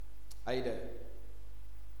Are you there?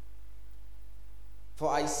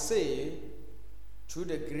 For I say, through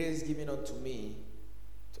the grace given unto me,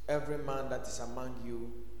 to every man that is among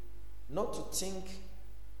you, not to think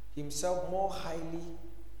himself more highly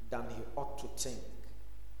than he ought to think.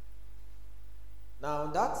 Now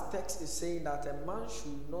that text is saying that a man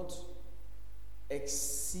should not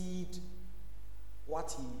exceed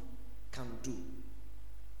what he can do.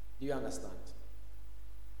 Do you understand?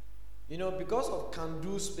 You know, because of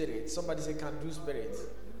can-do spirit. Somebody say can-do spirit.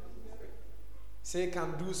 Say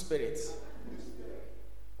can-do spirit.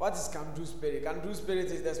 What is can-do spirit? Can-do spirit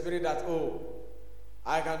is the spirit that, oh,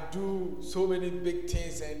 I can do so many big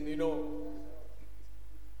things, and you know,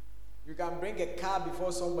 you can bring a car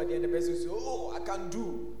before somebody and the person will say, oh, I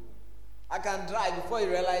can drive, before you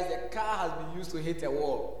realize the car has been used to hit a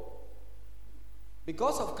wall.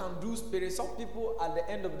 Because of can-do spirit, some people at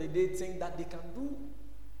the end of the day think that they can do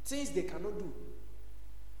things they cannot do,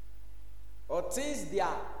 or things their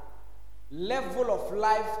level of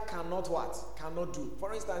life cannot do.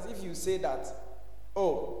 For instance, if you say that,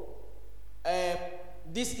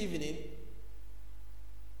 this evening,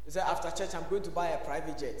 you say after church I'm going to buy a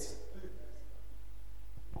private jet,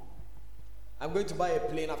 I'm going to buy a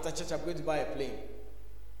plane, after church I'm going to buy a plane.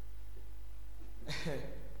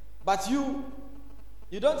 But you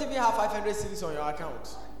don't even have 500 cedis on your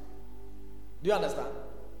account. Do you understand?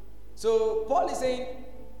 So Paul is saying,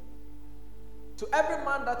 to every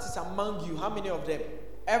man that is among you, how many of them?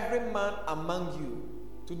 Every man among you,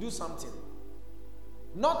 to do something.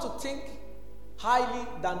 Not to think highly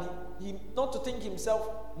than he, not to think himself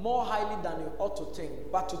more highly than he ought to think,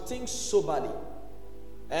 but to think soberly.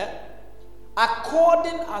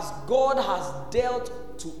 According as God has dealt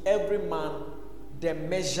to every man the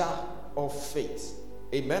measure of faith.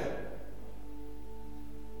 Amen.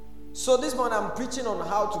 So this morning I'm preaching on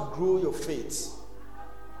how to grow your faith.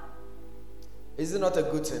 Is it not a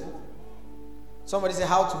good thing? Somebody say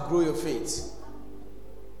how to grow your faith.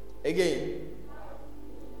 Again.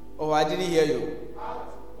 Oh, I didn't hear you.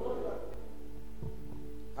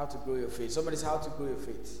 How to grow your faith. Somebody say how to grow your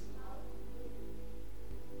faith.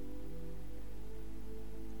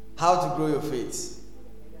 How to grow your faith.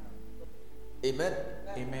 Amen.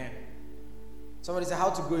 Amen. Somebody say how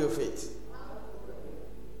to grow your faith.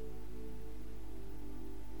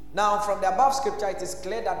 Now, from the above scripture, it is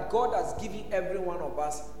clear that God has given every one of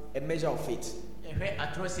us a measure of faith.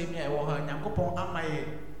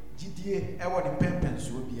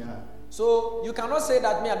 So, you cannot say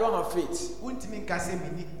that me, I don't have faith. You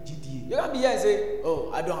can't be here and say,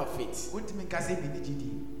 oh, I don't have faith.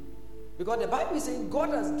 Because the Bible is saying God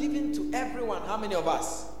has given to everyone. How many of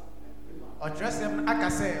us? Are you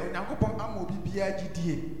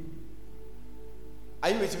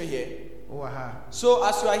with me here? So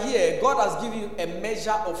as you are here, God has given you a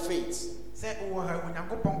measure of faith.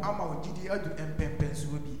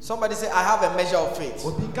 Somebody say, I have a measure of faith.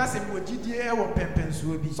 Somebody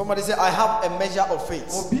say, I have a measure of faith.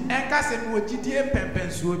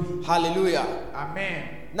 Hallelujah. Amen.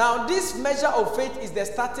 Now this measure of faith is the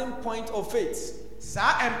starting point of faith.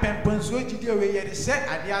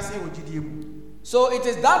 So it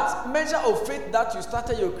is that measure of faith that you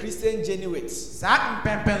started your Christian journey with. Are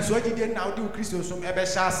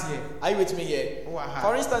you with me here?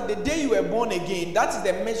 For instance, the day you were born again, that is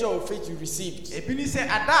the measure of faith you received. It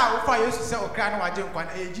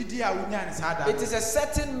is a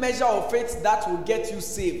certain measure of faith that will get you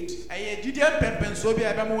saved.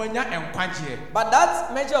 But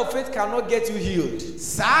that measure of faith cannot get you healed.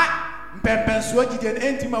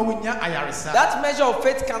 That measure of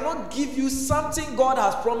faith cannot give you something God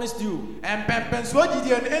has promised you. The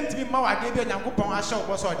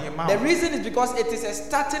reason is because it is a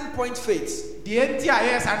starting point faith.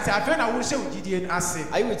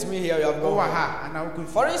 Are you with me here? You have gone.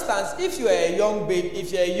 For instance, if you are a young baby,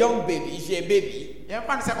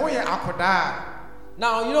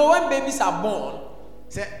 now you know when babies are born,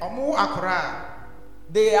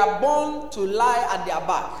 they are born to lie at their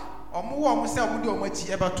back. Is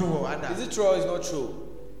it true or is not true?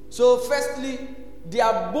 So firstly,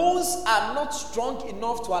 their bones are not strong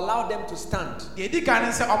enough to allow them to stand. But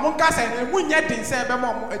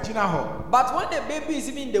when the baby is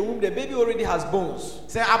even in the womb, the baby already has bones.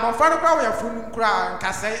 And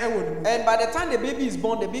by the time the baby is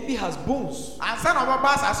born, the baby has bones. But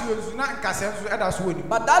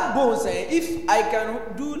that bones, if I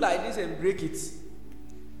can do like this and break it,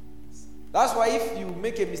 that's why if you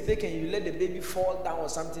make a mistake and you let the baby fall down or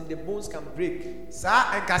something, the bones can break. But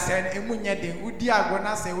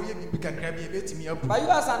you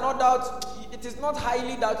as an adult, it is not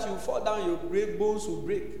highly that you fall down, your bones will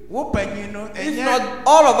break. If If not,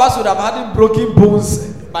 all of us would have had broken bones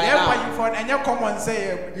by now.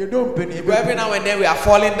 Every now and then we are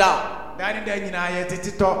falling down.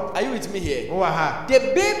 Are you with me here? The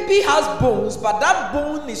baby has bones, but that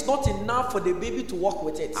bone is not enough for the baby to walk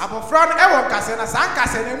with it. That's what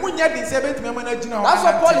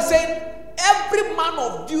Paul is saying. Every man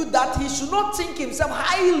of you that he should not think himself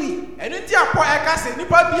highly more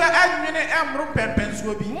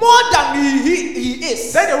than he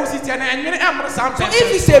is. So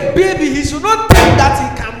if he's a baby, he should not think that he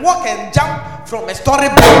can walk and jump from a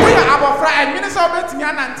storyboard.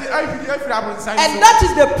 And that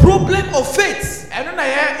is the problem of faith.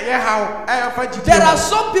 There are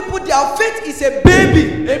some people, their faith is a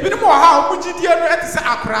baby. And a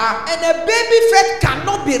baby faith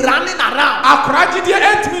cannot be running around. A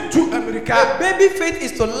baby faith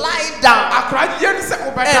is to lie down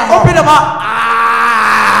and open them up.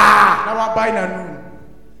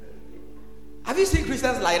 Have you seen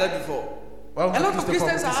Christians like that before? A lot of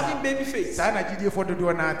Christians are having baby faith.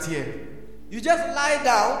 You just lie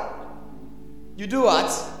down. You do what?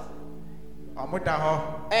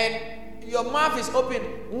 And your mouth is open.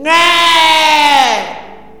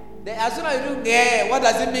 Then as soon as you do, what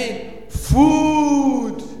does it mean?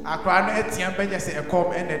 Food.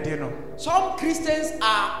 Some Christians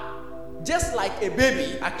are just like a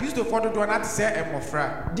baby.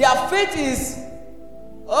 Their faith is,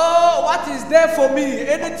 oh, what is there for me?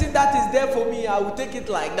 Anything that is there for me, I will take it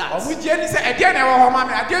like that. Are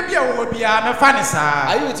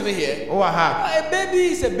you with me here? A baby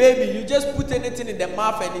is a baby. You just put anything in the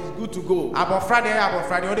mouth and it's good to go. I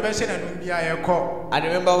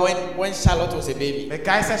remember when Charlotte was a baby.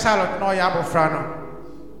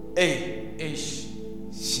 Hey,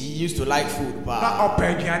 she used to like food,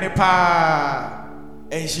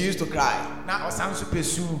 and she used to cry.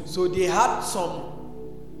 So they had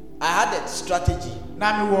I had a strategy.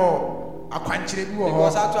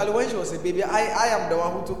 Because actually when she was a baby, I am the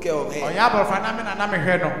one who took care of her.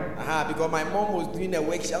 Because my mom was doing her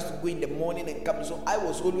work, she has to go in the morning and come. So I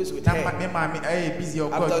was always with her.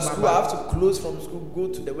 After school, I have to close from school, go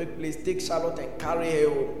to the workplace, take Charlotte and carry her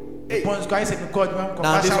home. Hey. Now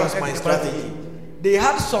this was my strategy. They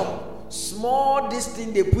had some small this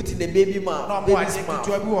thing they put in the baby mouth. Baby's mouth.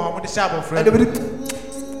 And they would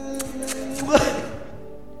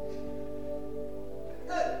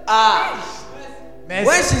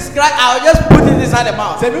when she's crying, I'll just put it inside the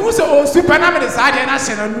mouth. Then the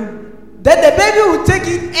baby will take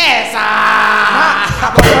it.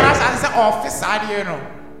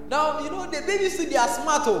 Now, you know, the babies, they are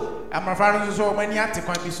smart. As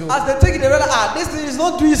they take it, they realize, this thing is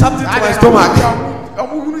not doing something to my stomach. They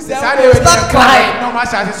will start crying.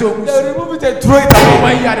 They'll remove it and throw it away.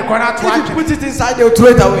 If you put it inside, they'll throw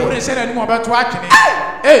it away.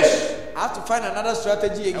 I have to find another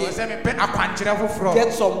strategy again.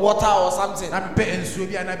 Get some water or something.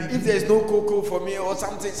 If there's no cocoa for me or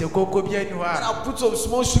something, and I'll put some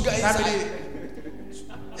small sugar inside.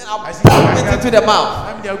 And I'll put it into the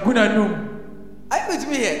mouth. Are you with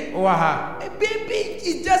me here? A baby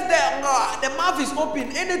is just there. The mouth is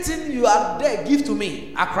open. Anything you are there, give to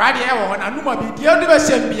me. That's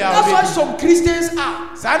why some Christians are.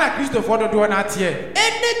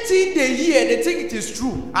 Anything they hear, they think it is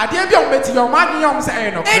true. Any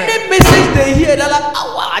message they hear, they're like,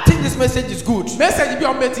 oh, wow, I think this message is good.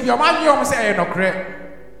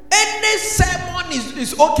 Any sermon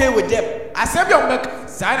is okay with them.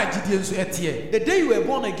 The day you were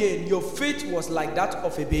born again, your faith was like that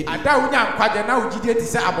of a baby. But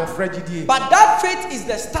that faith is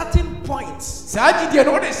the starting point.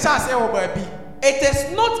 It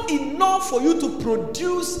is not enough for you to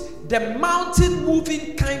produce the mountain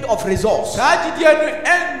moving kind of results.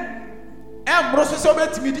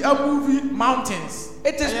 Mountains.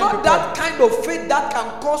 It is not that kind of faith that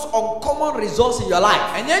can cause uncommon results in your life.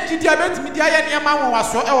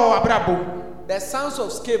 The sons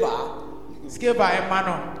of Sceva,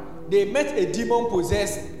 they met a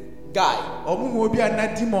demon-possessed guy.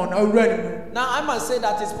 Now I must say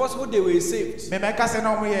that it's possible they were saved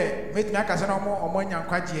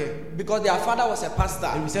because their father was a pastor.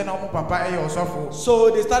 So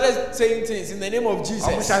they started saying things in the name of Jesus.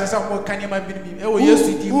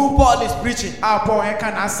 Who Paul is preaching.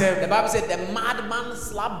 The Bible said the madman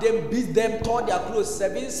slapped them, beat them, tore their clothes.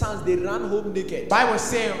 7 sons, they ran home naked. Bible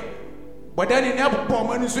saying, but then in every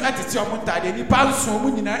moment, do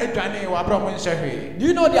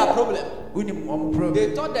you know their problem?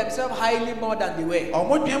 They thought themselves highly more than they were.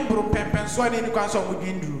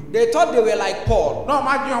 They thought they were like Paul.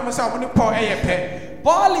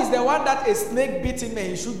 Paul is the one that a snake bit him and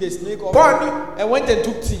he shook the snake off Paul and went and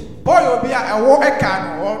took tea. Paul be a wo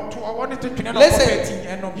eka no or wanted to twene no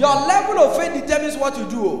Listen, your level of faith determines what you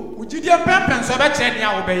do. Ujidia pempen so be kire ne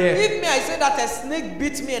a wo be ye. If me I say that a snake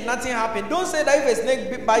bit me and nothing happened, don't say that if a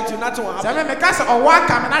snake bite you nothing will happen. Say me ka say o wa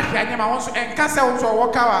ka me na hwe anya ma won so enka say won so o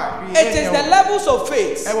ka wa. It is the levels of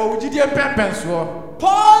faith. E wo ujidia pempen so.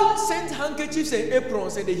 Paul sent handkerchiefs and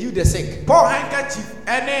aprons and they healed the sick. Paul handkerchief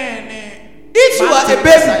ene if you are a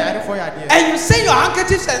baby and you say your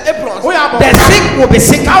handkerchiefs and aprons, the sick will be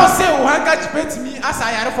sick. How say o handkerchief me as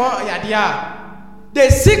I yare for yadia. The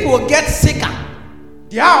sick will get sicker.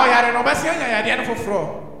 Dia o yare no be say yadia no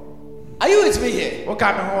foforo. Are you with me here?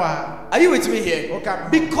 Okay, me ho a. Are you with me here? Okay.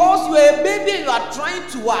 Because you are a baby and you are trying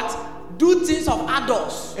to what? Do things of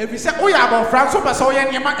adults. If you say o ya bo Franco be so ye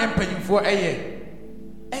niam empanyimfo eye.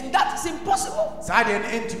 And that is impossible. The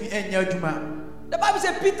Bible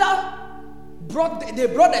says they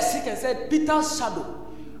brought the sick and said Peter's shadow.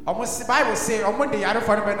 The Bible says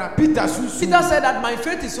Peter said that my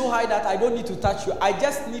faith is so high that I don't need to touch you. I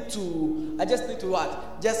just need to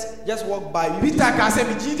what? Just walk by you. Peter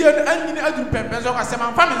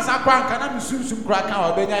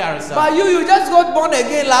But you just got born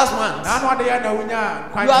again last month.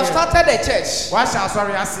 You have started a church. You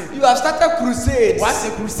have started crusades. What's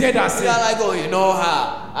a crusade? You are like, oh, you know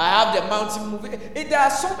how I have the mountain moving. There are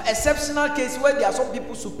some exceptional cases where there are some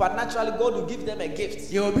people supernaturally God will give them a gift.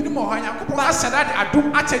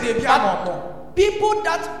 People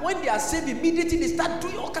that when they are saved immediately they start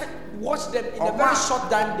doing all kind. Watch them in a very short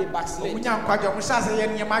time they backslid. The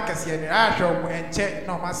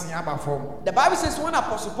Bible says when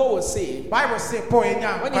Apostle Paul was saved, when he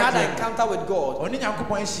had an encounter with God,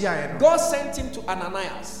 God sent him to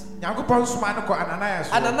Ananias.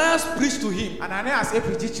 Ananias preached to him.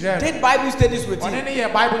 Did Bible studies with him.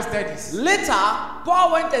 Later,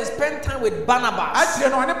 Paul went and spent time with Barnabas.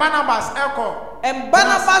 And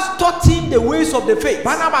Barnabas taught him the ways of the faith.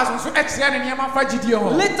 Later,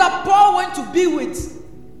 Paul went to be with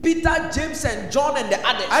Peter, James, and John, and the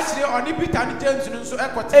others.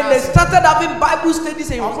 And they started having Bible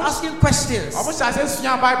studies and he was asking questions.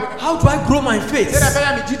 How do I grow my faith? How do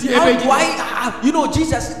I,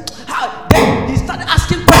 Jesus? Then he started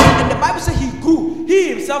asking questions, and the Bible says he grew. He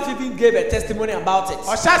himself even gave a testimony about it.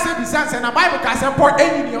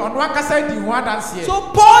 So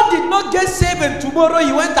Paul did not get saved and tomorrow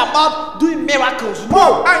he went about doing miracles.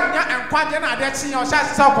 No.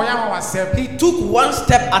 He took one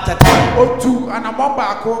step at a time.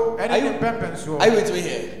 Are you with me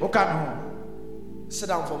here? Sit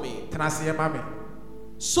down for me.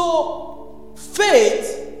 So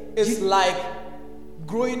faith is like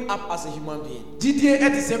growing up as a human being.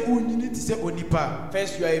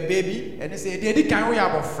 First you are a baby.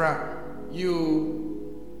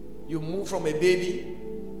 You move from a baby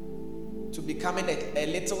to becoming a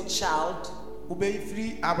little child.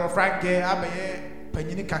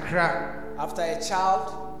 After a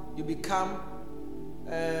child, you become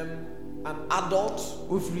an adult.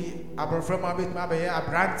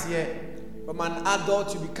 From an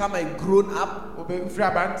adult, you become a grown up.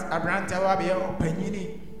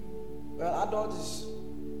 Well, adult is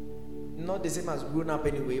not the same as grown up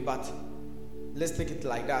anyway, but let's take it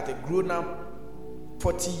like that. A grown up,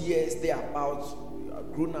 40 years, they are about.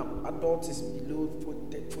 Grown up. Adult is below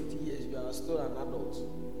 40 years. You are still an adult.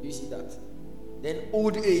 You see that? Then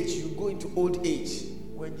old age, you go into old age.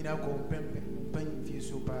 Are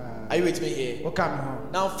you with me here?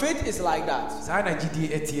 Now faith is like that.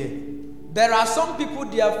 There are some people,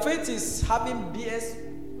 their faith is having BS,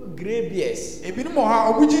 gray BS.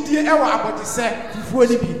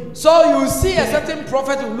 So you see a certain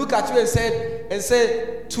prophet will look at you and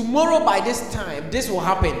say, tomorrow by this time, this will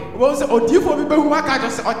happen. Hey,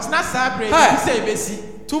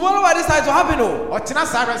 tomorrow by this time it will happen. Oh.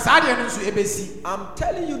 I'm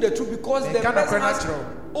telling you the truth because the person has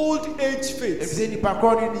old age faith.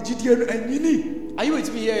 Are you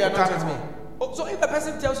with me here? You're not with me. So if a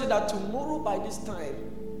person tells you that tomorrow by this time,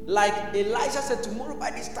 like Elijah said, tomorrow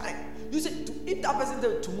by this time, you say, if that person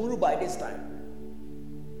tells you tomorrow by this time,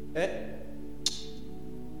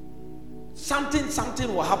 something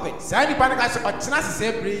will happen.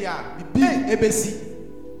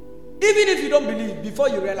 Even if you don't believe, before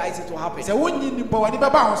you realize it will happen.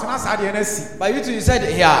 But you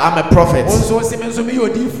said, yeah, I'm a prophet.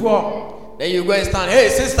 Then you go and stand. Hey,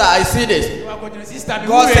 sister, I see this.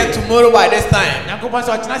 God said tomorrow by this time.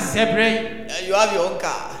 You have your own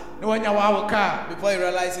car. Before you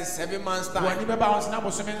realize it's 7 months time. And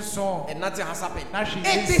nothing has happened.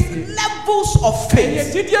 It is levels of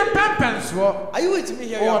faith. Are you with me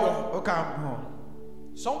here?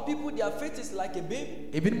 Some people, their faith is like a baby.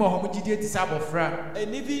 Ebi mo homo gidie ti sa abofra.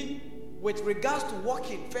 And even with regards to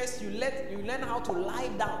walking, first you learn how to lie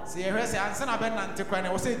down. Se ehwe se ansa na be nante kwa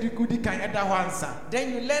na wo se di kan eda ho ansa.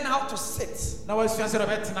 Then you learn how to sit. Na wo sua se do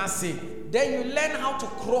be tena se. Then you learn how to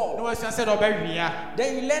crawl. Na wo sua se do be hwia.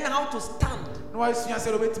 Then you learn how to stand. Na wo sua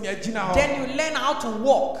se do be timi agina ho. Then you learn how to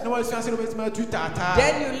walk. Na wo sua se do be timi atu tata.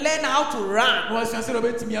 Then you learn how to run. Na wo sua se do be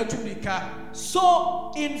timi atu mika.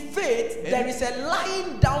 So in faith, there is a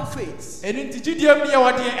lying down faith. Eni ntijidie mi e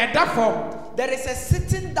wo de eda form. There is a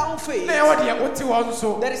sitting down faith. Na e wo de oti wo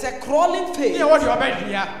nso. There is a crawling faith. Na e wo de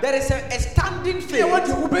obehwia. There is a standing faith. Na e wo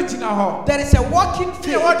de ubegina ho. There is a walking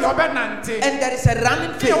faith. Na e wo de obenante. And there is a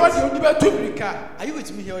running faith. Na e wo de onibe tumrika. Are you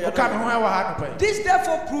with me here? O ka me ho e wo ha no pe. This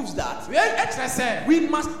therefore proves that We extra say we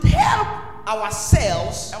must help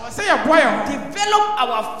ourselves e wo say your boy ho. develop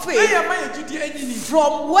our faith E ma yegidie anyini.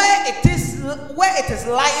 from where it is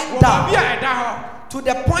lying down Bia eda ho. to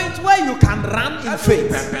the point where you can run in faith.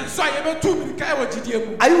 Penso aye be tumrika e wo gidie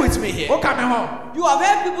mu. Are you with me here? O ka me ho. You have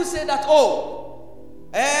heard people say that,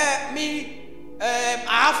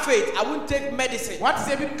 I have faith, I won't take medicine. What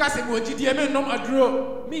say bi nka se mo gidie me nom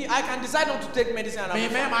aduro. Me, I can decide not to take medicine and I'll Me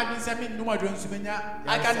be me fine. ma bi se me nom aduro nsu menya.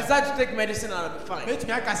 I can decide to take medicine and I'll be fine. Me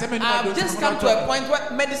tumi aka se me nom aduro. I've just come to a point where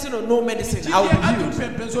medicine or no medicine, I will be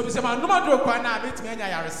healed. Penso bi se ma nom aduro kwa na be tumi anya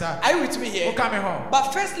yaresa. Are you with me O here? ka me ho.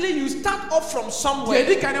 But firstly, you start off from We somewhere.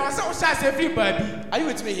 di kan e wo se o sha se free baby. Are you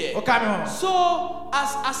with me here? O ka me ho. So,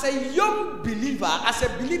 as a young believer, as a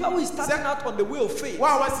believer who is starting out on the way of faith,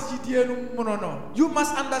 Wa si gidie no mu no. you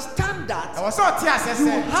must understand E that wo se o ti ase you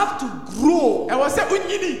se. have to grow E wo se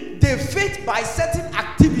unyini. the faith by certain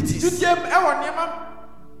activities. Gidie e wo niam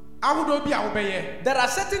awodo bi a wo be ye. There are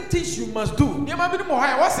certain things you must do Niam bi mo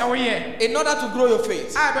ha e wo se wo ye. in order to grow your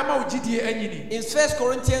faith. A be ma wo gidie anyini. In 1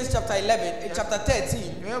 Corinthians chapter 11, chapter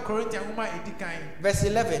 13, Yo Corinthians homa edi kan. verse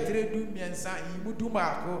 11, Tredu miensa yimu du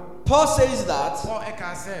maako. Paul says that Paul e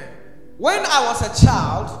ka se. when I was a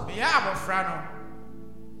child, Me ya abofra no.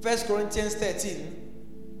 1 Corinthians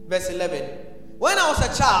 13, verse 11, when I was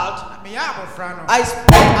a child, Me ya abofra no. I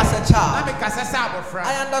spoke as a Na child, me kasa sa abofra.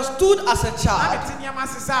 I understood as a Na me child, tinia ma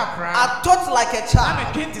sesa akra. I thought like a Na me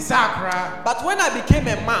child, twenti sa akra. but when I became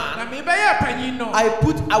a Na man, me be ye panyin no. I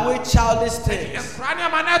put away childish things. Nkra ne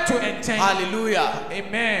ma na to enten. Hallelujah.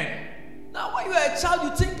 Amen. Now, when you are a child,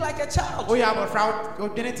 you think like a child. O ya abofra o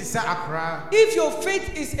dene ti sa akra. If your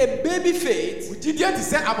faith is a baby faith, Gidie ti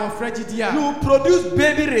se abofra gidie a. you produce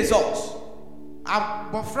baby results.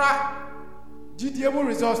 Abofra gidie mu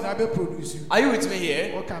results na be produce. Are you with me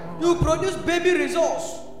here? O ka mo. You produce baby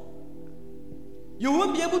results. You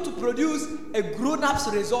won't be able to produce a grown-up's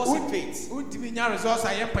results in faith. Untimi nya results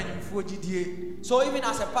a ye panyimfo gidie. So even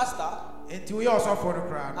as a pastor, Enti we also for the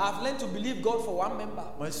crowd. I've learned to believe God for one member.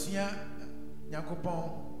 Masua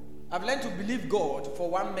Nyankopon. I've learned to believe God for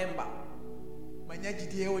one member. Manya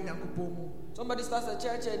gidie o Nyankopon mu. Somebody starts a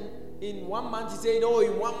church and in 1 month he said, oh,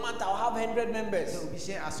 in 1 month I'll have 100 members. Obi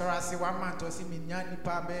she asorase 1 month o si me nya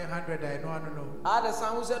nipa be 100 I no. I had a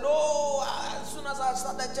son who said, oh, as soon as I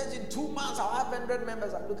start the church in 2 months I'll have 100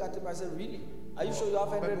 members. I look at him, I said, really? Are you sure you have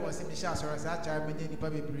 100 Bible members? was me she asorase a cha me nya nipa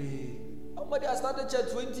bebre. Somebody has started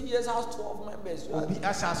church 20 years, has 12 members. Obi a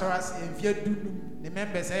asorase enfie dunum the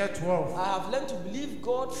members are 12. I have learned to believe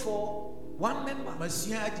God for one member.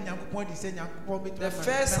 Masua agi Nyankopon di se Nyankopon be The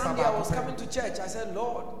first Sunday I was coming to church, I said,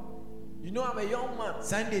 Lord, you know I'm a young man.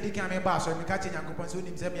 Sunday di kan me ba so me ka che Nyankopon so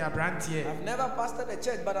nim se me abrantie. I've never pastored a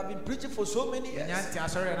church, but I've been preaching for so many years. Nyanti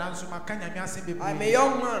asore na nso maka nyame asem bebre. I'm a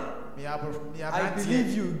young man. Me I abrantie.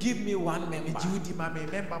 believe you. Give me one member. Judi ma me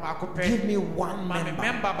member ba ko pe. Give me one Ma me member.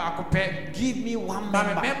 member ba ko pe. Give me one Ma me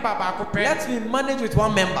member. member ba ko pe. Let me manage with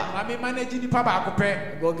one member. Ma me manage nipa ba ko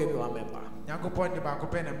pe. God gave me one member. Nyankopon de ba ko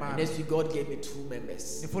pe na ma. Next week, God gave me 2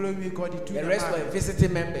 members. The following week God the two. The rest were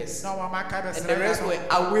visiting members. No one maka be And the rest were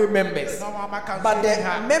away members. No one maka. But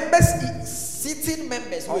the members, sitting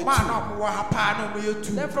members were O ma 2. na ko ha pa no me you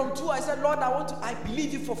two. Then from 2, I said, Lord, I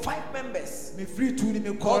believe you for 5 members. Me free two ni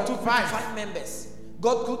me call God took me to 5. 5 members.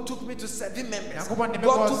 God took me to 7 members. God God took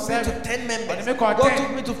me to 7. 10 members. God God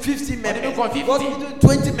took me to 50 members. me call 50. God took me to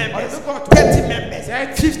 20 members. God 30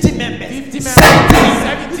 members. 50 members. 50 members.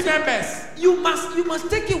 70. 70 members. You must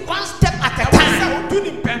take it one step at a I time. say o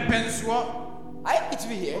do ni pempen so. Are you with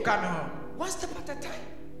me here? O ka me ho. One step at a time.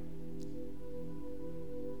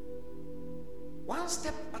 One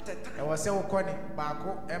step at a E time. wo se wo ko ni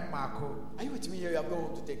baako maako. Are you with me here? You are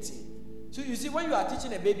going to take tea. So you see, when you are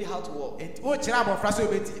teaching a baby how to walk, O kira abofra so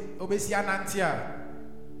obesi anante a.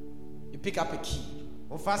 you pick up a key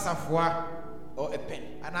O fa safoa or a pen.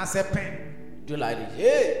 ana se pen. Do like this.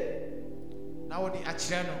 Hey, Na wo di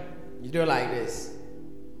akire no. you do like this.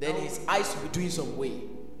 then his eyes will be doing some way.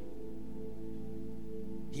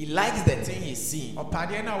 He likes the thing he's seeing.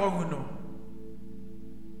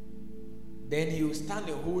 Then he will stand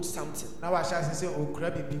and hold something.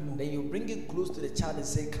 Then you bring it close to the child and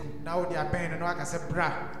say, come.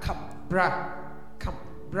 Come.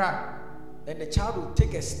 Then the child will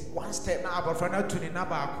take one step.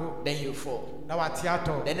 Then you fall.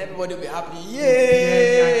 Then everybody will be happy.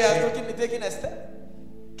 Yay! I'm taking a step.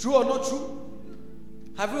 True or not true?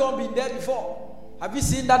 Have you all been there before? Have you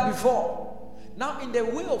seen that before? Now, in the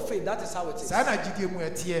way of faith, that is how it is.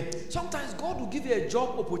 Sometimes God will give you a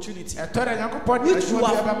job opportunity which you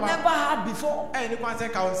have never had before.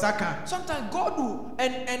 Sometimes God will,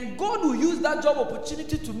 and God will use that job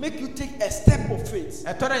opportunity to make you take a step of faith.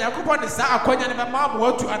 And maybe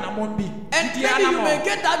you may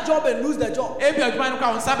get that job and lose the job.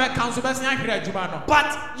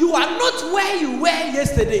 But you are not where you were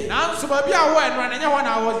yesterday.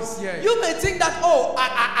 You may think that, oh,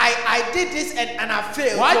 I did this and I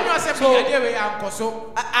failed.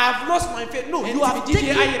 So I've lost my faith. No, you have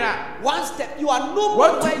taken one step. You are no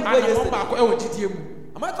more where you were yesterday.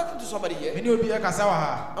 Am I talking to somebody here? Am I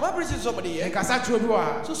preaching to somebody here?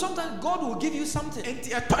 So sometimes God will give you something.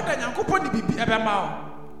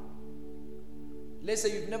 Let's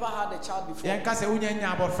say you've never had a child before.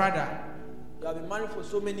 You have been married for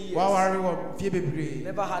so many years.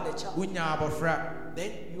 Never had a child.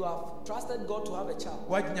 Then you have trusted God to have a child.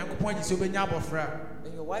 Then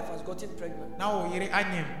your wife has gotten pregnant.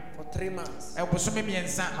 For 3 months.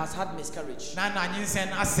 Has had miscarriage.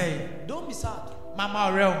 Don't be sad.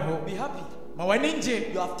 Be happy.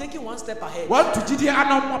 You have taken one step ahead. One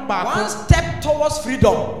step towards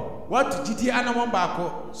freedom.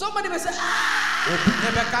 Somebody may say,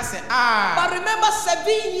 but remember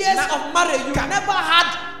 7 years of marriage, you never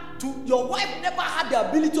had your wife never had the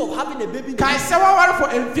ability of having a baby. So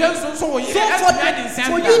for you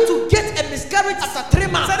to get a miscarriage after 3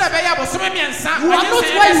 months, you are not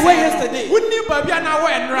where you were yesterday.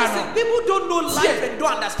 Listen, people don't know life and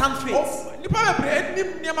don't understand faith.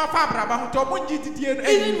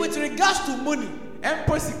 Even with regards to money. If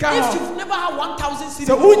you've never had 1,000 cedis,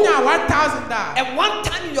 and one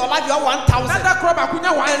time in your life you have 1,000,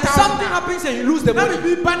 and something happens and you lose the money,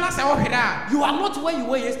 you are not where you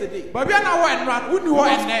were yesterday. You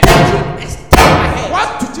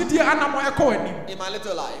in my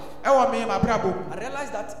little life, I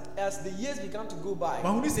realized that as the years began to go by,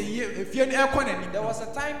 there was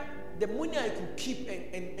a time the money I could keep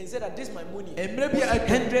and say that this is my money. 100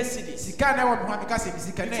 cedis. Before I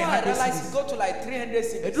realized it got to like 300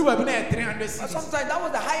 cedis. Sometimes that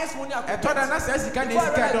was the highest money I could get. Before I realized it got to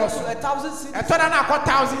 1,000 cedis. Before I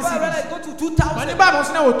realized it got to 2,000. Before I realized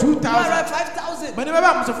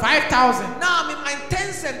 5,000. Now I'm in my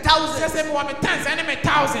tens and thousands.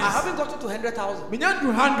 I haven't got to 100,000. I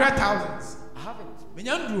haven't.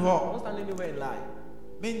 Don't stand anywhere in line.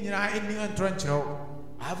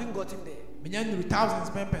 I haven't gotten there.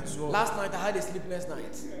 Last night I had a sleepless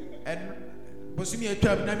night. Last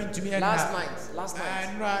night.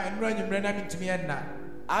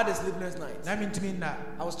 I had a sleepless night.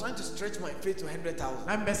 I was trying to stretch my faith to 100,000. Oh,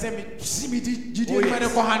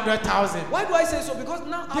 yes. Why do I say so? Because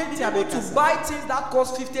now I've been able to buy things that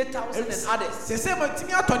cost 50,000 and others. I've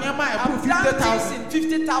done things in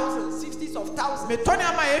 50,000, 60s of thousands. Even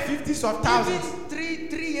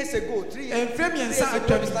 3 years ago, 3 years ago,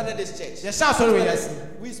 we started this church.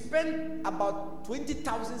 We spent about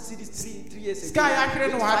 20,000 cedis 3 years ago.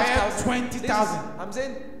 I'm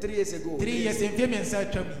saying 3 years ago. 3 years.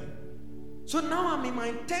 So now I'm in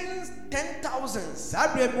my 10,000s.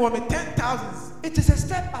 It is a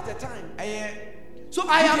step at a time. So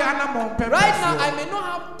I am right now. I may not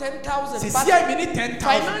have 10,000, but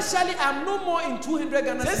financially I'm no more in 200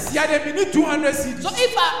 Ghana cedis. So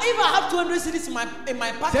if I have 200 cedis in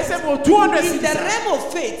my pocket, in the realm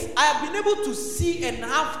of faith, I have been able to see and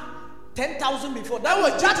have 10,000 before. That is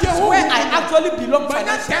where I actually belong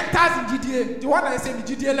financially. Do you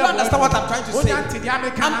understand what I'm trying to say? I'm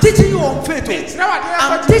teaching you on faith.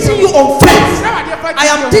 I'm teaching you on faith. I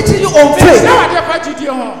am teaching you on faith.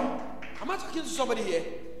 Am I talking to somebody here?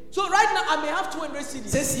 So right now I may have 200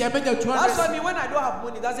 cedis. That's why when I don't have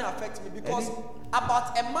money, it doesn't affect me, because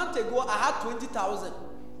about a month ago I had 20,000,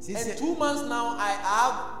 and 2 months now I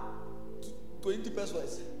have 20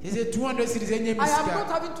 pesos. I am not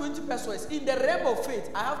having 20 pesos. In the realm of faith,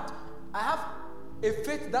 I have a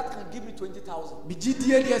faith that can give me 20,000.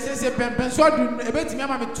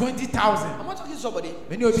 I'm not talking to somebody.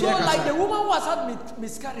 So like the woman who has had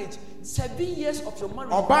miscarriage, 7 years of your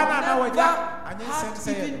marriage, never had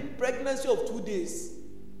even pregnancy of 2 days.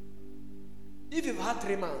 If you've had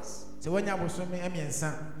 3 months, So when you bosome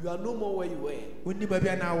emiensa, you are no more where you were. uni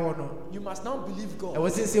babia na wo no. You must now believe E God.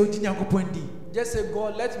 was say oji Nyankopon di. Just say,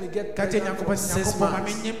 God, let me get Ka che pregnant for Nyankopon 6 Nyankopon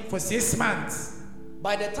months. amenyem for 6 months.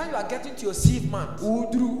 By the time you are getting to your 6th month,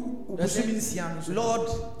 Udru That's it. ubusumi nsia no so. Lord,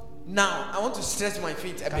 now I want to stretch my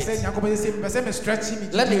feet a Ka say bit. Nyankopon say me stretch me.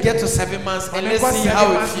 Let me get to 7 months and let's see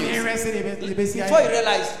how it feels. Before you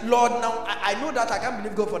realize, Lord, now I know that I can't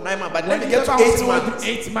believe God for 9 months, but let me get to 8 months.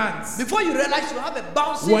 8 months. Before you realize, you have a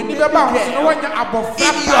bouncing When baby you bounce, no girl one abofra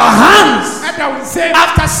in your hands. And I will say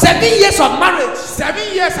After 7 years of marriage,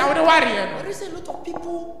 7 years I would worry. there is a lot of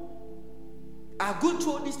people are going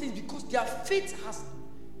through all these things because their faith has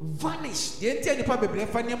vanished.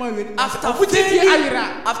 After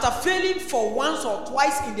failing for once or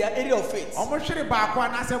twice in their area of faith, you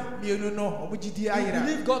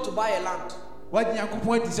believe God to buy a land.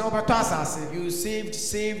 You saved.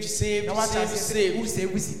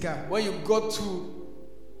 When you got to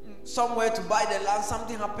somewhere to buy the land,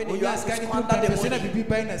 something happened and you have to squander the money.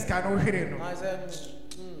 I said,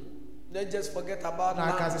 let's just forget about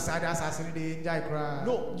land.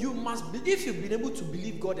 No, you must be, if you've been able to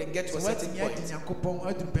believe God and get to a certain point, you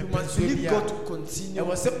must believe God to continue to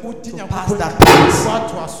pass that pace.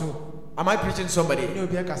 Am I preaching somebody?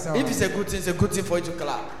 If it's a good thing for you to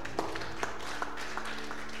clap.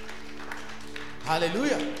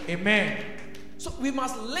 Hallelujah. Amen. So we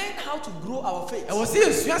must learn how to grow our faith. So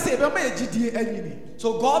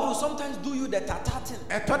God will sometimes do you the tatatin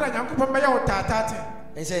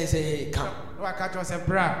and say, hey, come.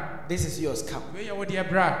 This is yours, come.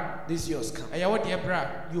 This is yours, come.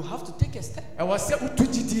 You have to take a step. You must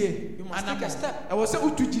take a step. A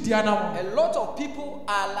lot of people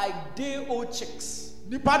are like day-old chicks.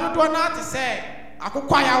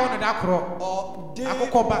 Or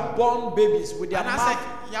day-born babies with their mouth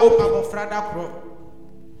open.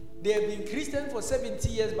 They have been Christian for 70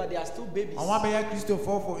 years, but they are still babies.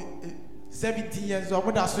 17 years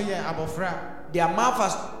old. Their mouth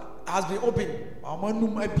has been open.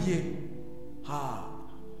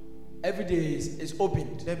 Every day is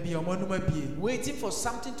opened, waiting for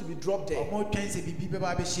something to be dropped there. But that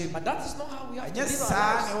is not how we have to live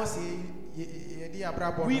our lives.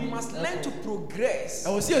 We must learn to progress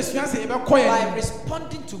by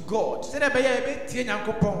responding to God and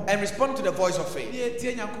responding to the voice of faith.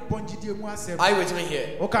 Are you with me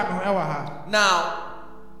here? Now,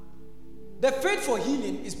 the faith for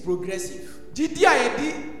healing is progressive.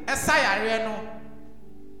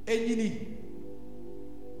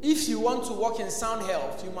 If you want to walk in sound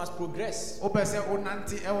health, you must progress. Divine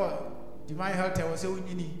health.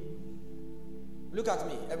 Look at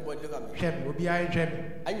me, everybody, look at me. Are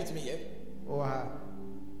you with me here?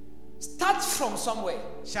 Start from somewhere.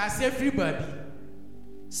 Start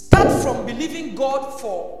from believing God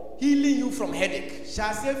for healing you from headache.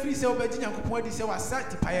 Are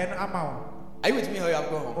you with me or you are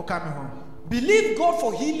going home? Believe God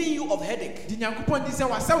for healing you of headache. So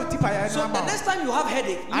the next time you have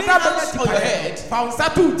headache, lay hands on your head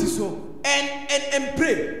and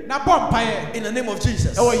pray in the name of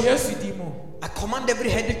Jesus. I command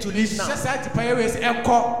every headache to leave now. And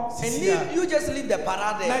you just leave the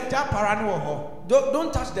para there.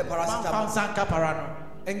 Don't touch the paracetamol.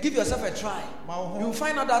 And give yourself a try. You'll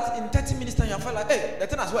find out that in 30 minutes time you'll feel like, hey, the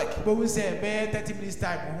thing has worked.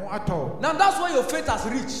 Now that's why your faith has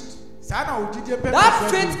reached. That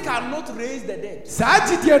faith cannot raise the dead. That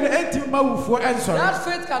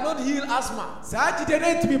faith cannot heal asthma. That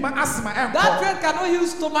faith cannot heal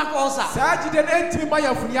stomach ulcer.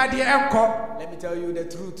 Let me tell you the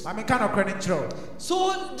truth.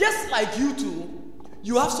 So just like you two,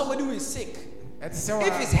 you have somebody who is sick. If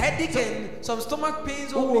it's headache and some stomach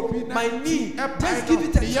pains or my knee, just give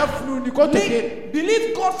it a shot.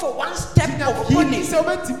 Believe God for one step of healing.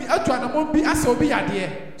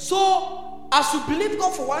 So, as you believe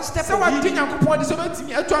God for one step of healing,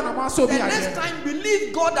 the next time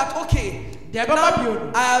believe God that, okay, now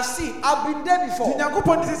I have seen, I've been there before.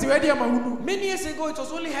 Many years ago, it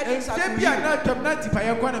was only headaches.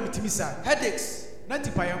 Headaches. Then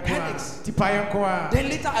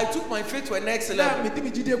later I took my faith to a next level.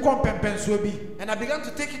 And I began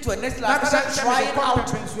to take it to a next level. I started trying out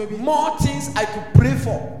more things I could pray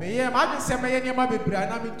for. I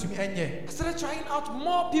started trying out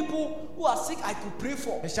more people who are sick I could pray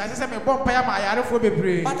for. But I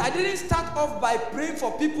didn't start off by praying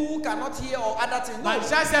for people who cannot hear or other things. No.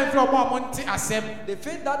 The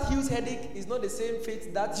faith that heals headache is not the same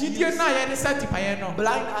faith that heals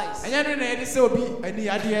blind eyes. You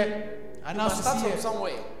must start from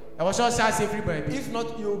somewhere. I was all shots every baby. If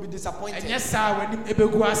not, you will be disappointed. And yes, sir, when you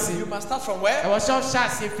You must start from where? I was all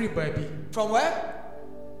shots every baby. From where?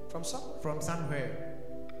 From somewhere. From somewhere.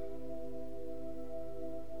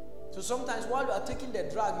 So sometimes while you are taking the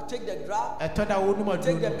drug, you take the drug, I thought I would you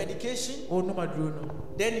take the medication,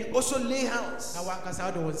 then you also lay hands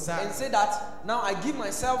and say that now I give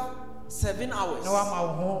myself 7 hours. Now I'm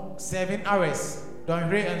at home 7 hours. Don't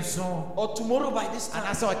read and so. Or tomorrow by this time. And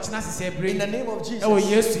I saw in the name of Jesus. Oh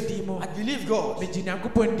yes, I believe God. We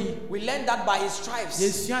learned that by His stripes.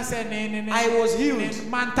 I was healed.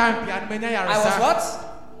 I was what?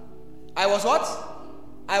 I was what?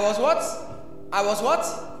 I was what? I was what?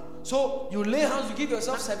 So you lay hands, you give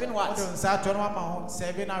yourself 7 what? 7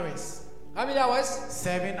 hours. How many hours?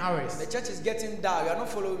 7 hours. The church is getting down. You are not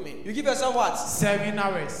following me. You give yourself what? 7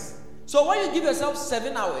 hours. So when you give yourself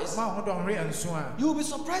 7 hours, you will be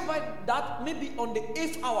surprised by that. Maybe on the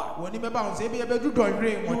 8th hour, you will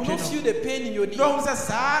not feel the pain in your knee.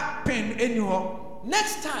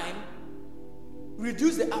 Next time,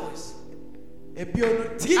 reduce the hours.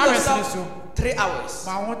 Give yourself 3 hours.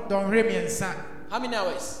 How many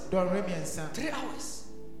hours? 3 hours.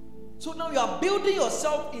 So now you are building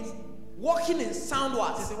yourself in walking in sound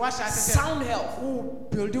what? Sound health.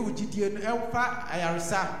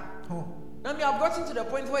 Now we have gotten to the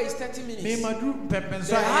point where it's 30 minutes.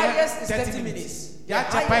 The highest is 30 minutes. The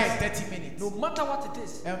highest, no matter what it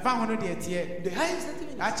is. The highest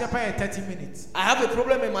 30 minutes. I have a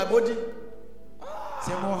problem in my body.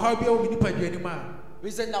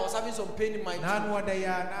 Recently I was having some pain in my knee.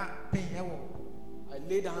 I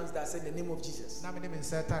laid hands that said in the name of Jesus.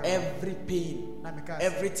 Every pain,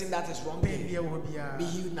 everything that is wrong, be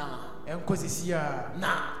healed now.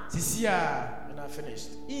 Now. And I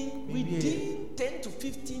finished. Within 10 to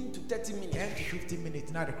 15 to 30 minutes. 10 to 15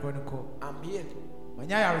 minutes. Now the chronicle. I'm here.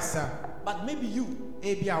 But maybe you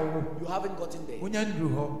haven't gotten there. What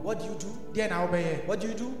do you do? What do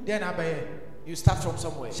you do? You start from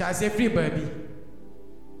somewhere.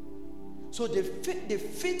 So the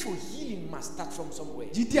faithful healing must start from somewhere.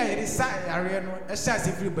 And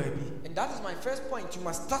that is my first point. You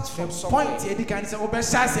must start from somewhere.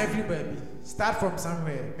 Start from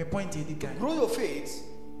somewhere. To grow your faith,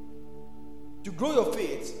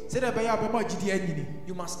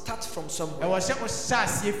 you must start from somewhere.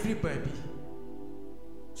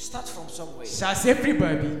 Start from somewhere.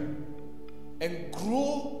 And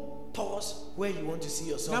grow towards where you want to see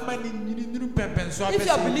yourself. If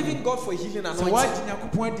you are believing God for healing anointing,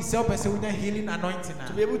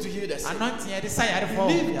 to be able to heal the sick,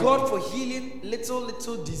 believe God for healing little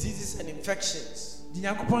diseases and infections.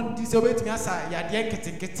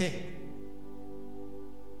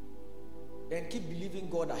 Then keep believing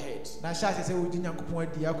God ahead. And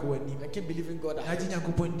keep believing God ahead.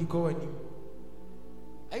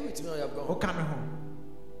 Are you with me or you have gone?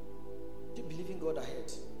 Keep believing God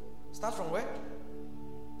ahead. Start from where?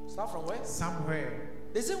 Start from where? Somewhere.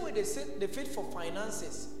 The same way they say the faith for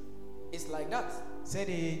finances is like that. A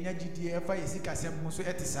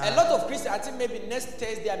lot of Christians, I think maybe next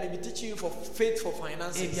Thursday I may be teaching you for faith for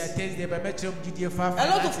finances. A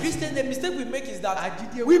lot of Christians, the mistake we make is that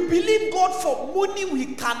we believe God for money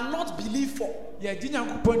we cannot believe for. Maybe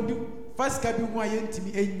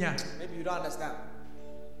you don't understand.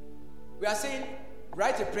 We are saying,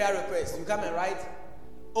 write a prayer request. You come and write,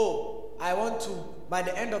 oh, I want to, by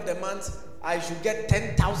the end of the month, I should get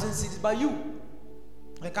 10,000 cedis by you.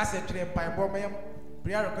 That is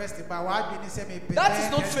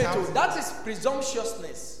not faith. That is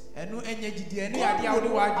presumptuousness. God will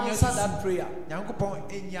answer that prayer.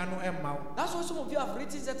 That's why some of you have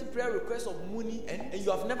written certain prayer requests of money and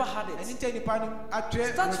you have never had it.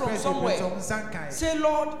 Start from somewhere. Say,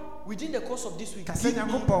 Lord, within the course of this week, give me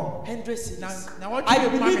 100 cedis. I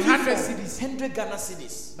believe you for 100 Ghana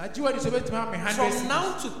cedis. From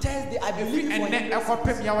now to Thursday, I believe you for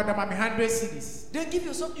 100 cedis. Then give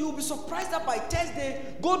yourself, you will be surprised that by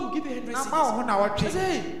Thursday, God will give you 100 cedis.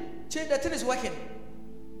 Say, change, the thing is working.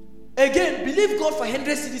 Again, believe God for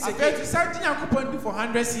 100 cedis again.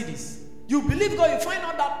 You believe God, you find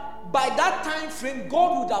out that by that time frame,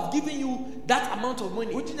 God would have given you that amount of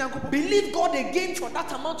money. Believe God again for that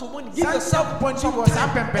amount of money. Give yourself some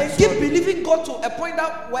time and keep believing God to a point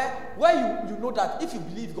that where you know that if you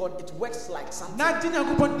believe God, it works like something.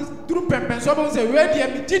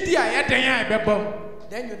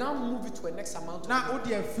 Then you now move it to a next amount. Say,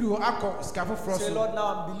 Lord,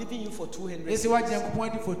 now I'm believing you for 200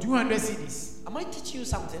 cedis. Am I teaching you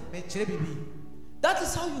something? That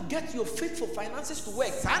is how you get your faithful finances to work.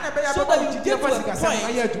 So Sana that you get to a point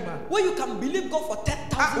where you can believe God for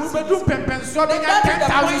 10,000 Ubedum pempenso be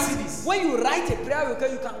 10,000 when you write a prayer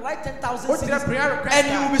request, you can write 10,000 What is a prayer request?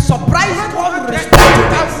 and you will be surprised God will respond to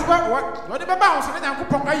that.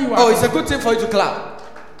 Oh, it's a good thing for you to clap.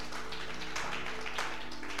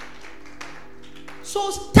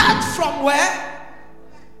 So start from where?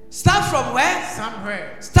 Start from where?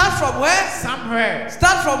 Somewhere. Start from where? Somewhere.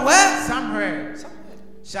 Start from where? Somewhere.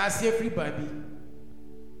 Shall see everybody.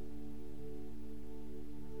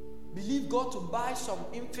 Believe God to buy some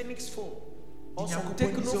Infinix phone or some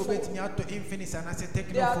Techno phone. There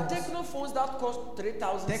are Techno phones that cost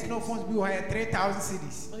 3,000 Techno phones be higher 3,000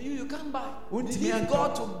 cedis. And you can't buy. Believe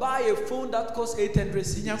God to buy a phone that costs 800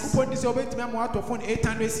 cedis.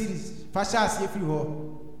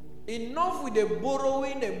 Enough with the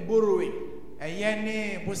borrowing and borrowing. I'm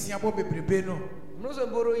not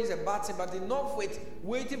saying borrowing is a bad thing, but enough with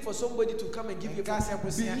waiting for somebody to come and give you.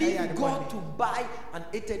 Believe God to buy an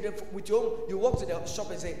 800 phone with your own. You walk to the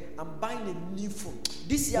shop and say, "I'm buying a new phone.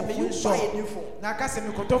 This year, may you buy a new phone."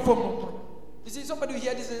 You see, somebody will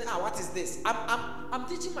hear this and say, what is this? I'm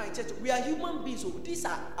teaching my church. We are human beings, so these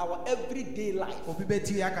are our everyday life. Is it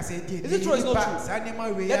true or is not true? Are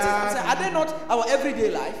they not our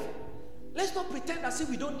everyday life? Let's not pretend as if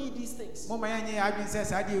we don't need these things. Let's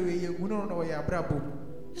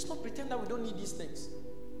not pretend that we don't need these things.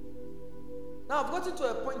 Now I've gotten to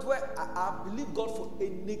a point where I believe God for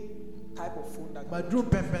any type of phone that there was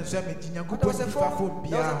a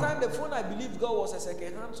time the phone I believed God was a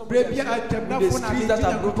second hand.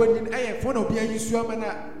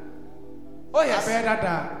 Oh yes.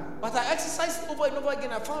 But I exercised over and over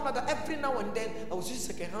again. I found out that every now and then I was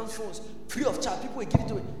using second-hand phones free of charge. People would give it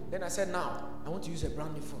to me. Then I said, now I want to use a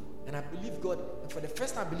brand new phone. And I believe God. And for the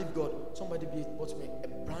first time I believe God, somebody bought me a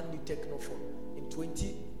brand new Techno phone in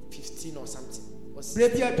 2015 or something. I'm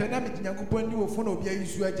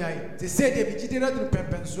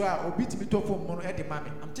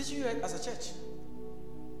teaching you as a church.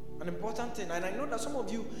 An important thing, and I know that some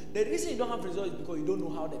of you, the reason you don't have results is because you don't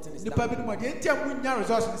know how the thing is done. You don't know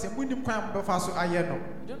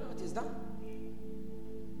how it is done.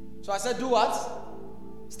 So I said, do what?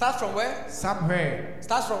 Start from where? Somewhere.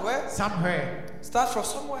 Start from where? Somewhere. Start from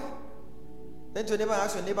somewhere. Then to your neighbor,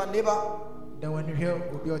 ask your neighbor. Then when you hear,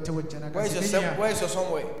 where is your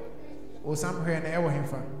somewhere? Or somewhere in the air.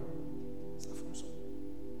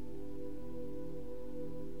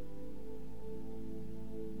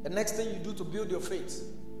 The next thing you do to build your faith,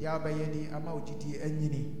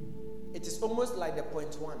 it is almost like the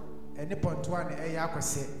point one,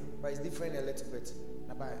 but it's different a little bit.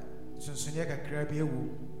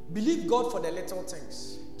 Believe God for the little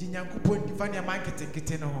things.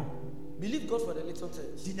 Believe God for the little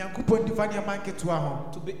things. To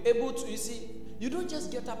be able to, you see, you don't just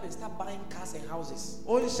get up and start buying cars and houses.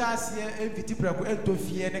 You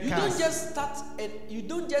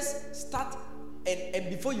don't just start and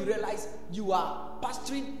before you realize you are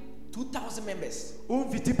pastoring 2,000 members. You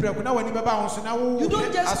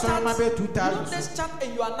don't just start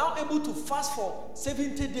and you are now able to fast for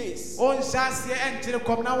 70 days. You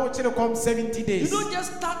don't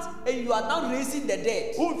just start and you are now raising the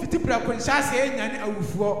dead.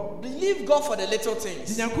 Believe God for the little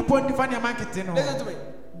things. Listen to me.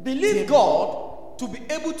 Believe God to be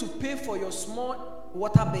able to pay for your small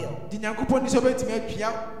water bill.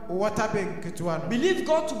 Believe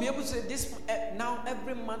God to be able to say this now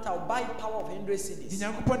every month I'll buy power of 100 cedis.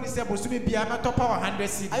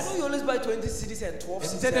 I know you always buy 20 cedis and 12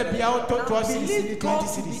 cedis. Believe God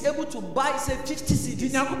to be able to buy say 50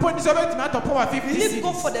 cedis. Believe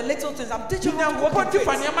God for the little things. I'm teaching you how to walk in faith.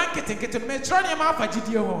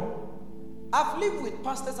 I've lived with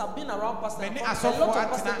pastors. I've been around pastors. A lot of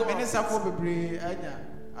pastors don't have faith.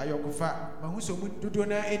 A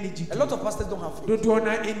lot of pastors don't have faith.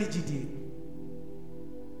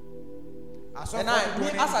 And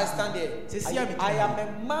as I stand here, I am a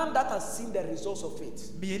man that has seen the results of faith.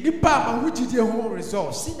 Seen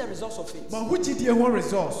the results of faith. I'm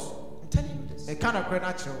telling you this. I'm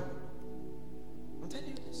telling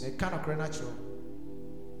you this.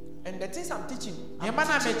 And the things I'm teaching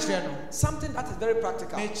something that is very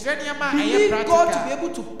practical. Believe God to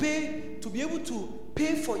be able to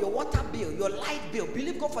pay for your water bill, your light bill.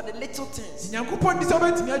 Believe God for the little things. Believe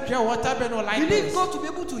God to be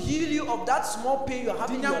able to heal you of that small pain you're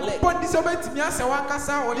having in your leg. Before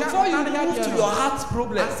you move to your heart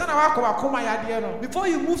problem. Before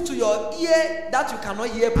you move to your ear that you cannot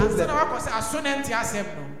hear problem.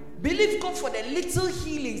 Believe God for the little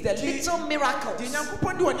healings, the little miracles.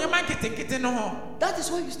 That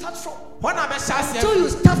is where you start from. Until you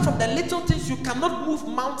start from the little things, you cannot move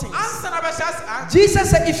mountains.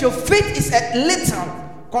 Jesus said, if your faith is a little,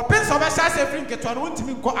 you must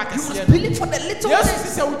believe for the little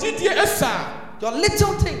things. Your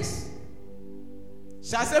little things.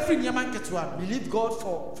 Believe God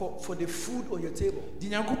for the food on your table.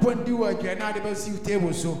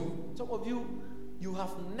 Some of you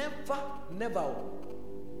have never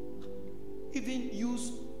even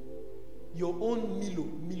used your own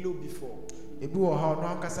Milo before.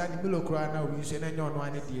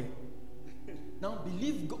 Now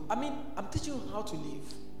believe God. I mean, I'm teaching you how to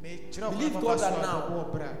live. Believe God that now,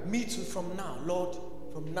 me too, from now, Lord,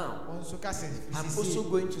 from now, I'm also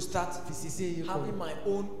going to start having my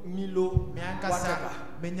own Milo, whatever.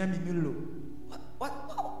 What?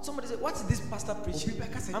 Somebody said, what is this pastor preaching?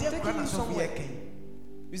 I'm taking you somewhere.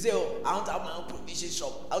 You say, oh, I want to have my own provision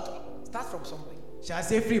shop. Start from somewhere. Shall I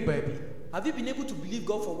say free, baby? Have you been able to believe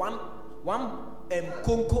God for one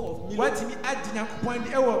conco of Milo? Have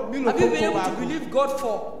you been able to believe God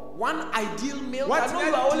for one ideal meal? I know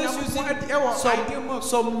you are always using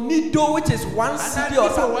some nido, which is 1 cedi or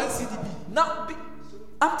something. Now,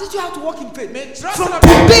 I'm teaching you how to walk in faith. From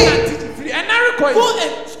today, go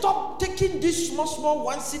and stop taking this small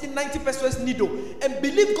 1 cedi 90 pesos nido and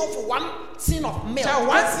believe God for 1 tin of milk.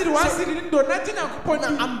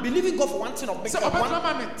 I'm believing God for 1 tin of milk.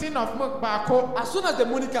 As soon as the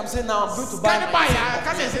money comes in, now I'm going to buy. When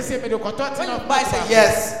you buy, say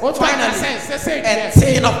yes. Finally, a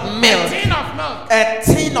tin of milk. A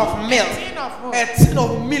tin of milk. A tin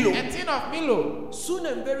of Milo. Soon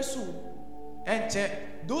and very soon.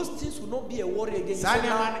 Those things will not be a worry again. So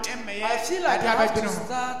now, I feel like I have to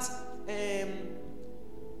start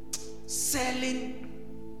selling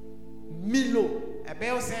Milo.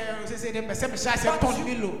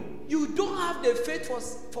 You don't have the faith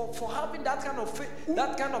for having that kind of faith,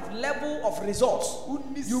 that kind of level of results.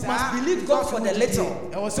 You must believe God for the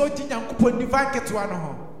little.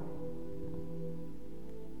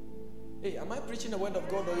 Hey, am I preaching the word of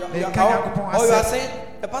God or you are saying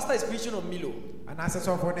the pastor is preaching on Milo?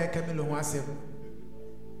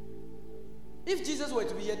 If Jesus were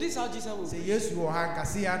to be here, this is how Jesus would preach.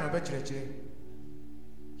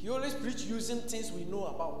 He always preach using things we know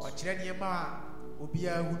about.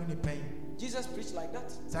 Jesus preached like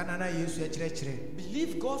that.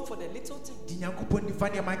 Believe God for the little things.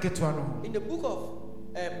 In the book of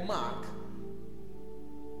Mark,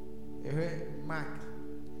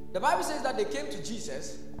 the Bible says that they came to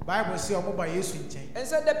Jesus and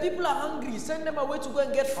said, the people are hungry, send them away to go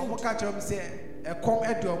and get food. And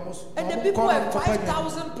the people were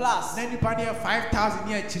 5,000 plus. Do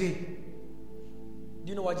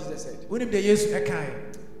you know what Jesus said? He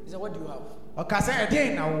said, what do you have?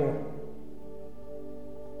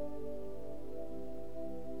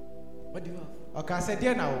 What do you have?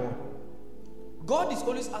 God is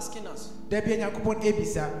always asking us,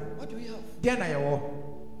 what do we have?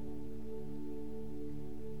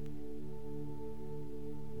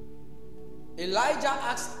 Elijah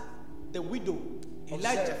asked the widow of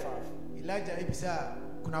Zarephath,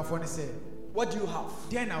 what do you have?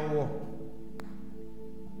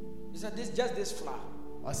 He said, just this flour.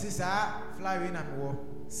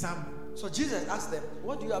 So Jesus asked them,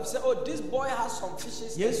 what do you have? He said, oh, this boy has some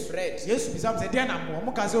fishes and bread. He said,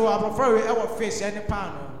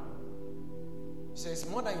 it's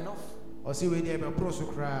more than enough.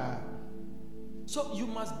 So you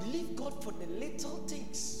must believe God for the little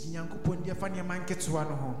things.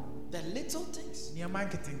 The little things.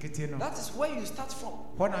 That is where you start from.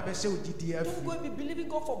 Don't go and be believing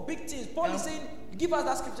God for big things. Paul is saying, give us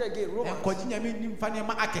that scripture again, Romans.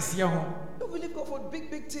 Don't believe God for big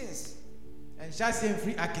things.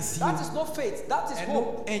 That is not faith. That is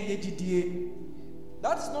hope.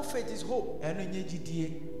 That is not faith, it's hope.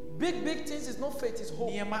 Big things is not faith, it's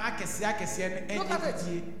hope. Look at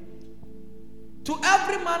it. To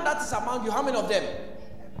every man that is among you, how many of them?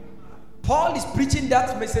 Paul is preaching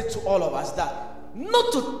that message to all of us, that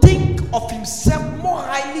not to think of himself more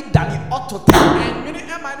highly than he ought to think,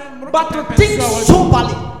 but to think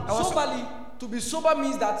soberly. To be sober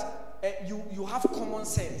means that you have common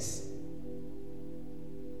sense.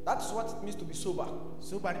 That's what it means to be sober.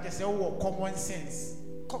 Sober just say common sense.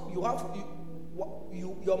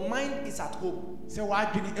 Your mind is at home.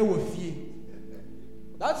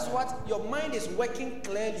 That's what your mind is working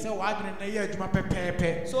clearly.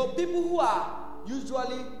 So people who are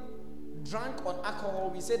usually drunk on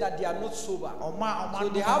alcohol, we say that they are not sober. So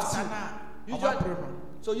they have to. Usually,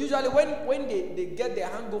 So usually when they get their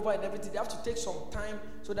hangover and everything, they have to take some time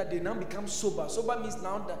so that they now become sober. Sober means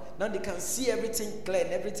now they can see everything clear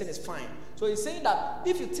and everything is fine. So he's saying that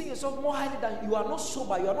if you think yourself more highly than you are not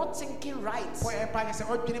sober, you are not thinking right. You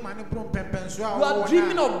are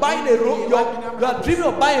dreaming of buying a Rolls. You are dreaming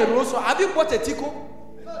of buying a Rolls. Have you bought a Tico?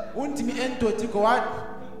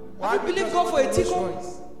 Have you believed God for a Tico?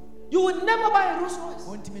 You will never buy a Rolls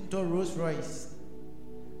Royce.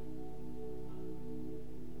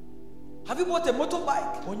 Have you bought a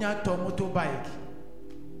motorbike?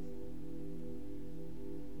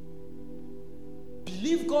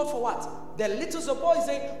 Believe God for what? The little support is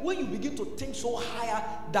saying when you begin to think so higher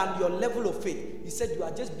than your level of faith, he said you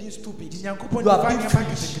are just being stupid. You are being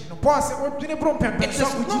foolish. It is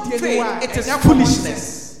not faith, it is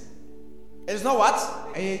foolishness. It is not what?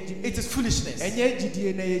 It is foolishness.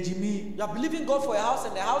 You are believing God for a house,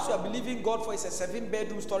 and the house you are believing God for is a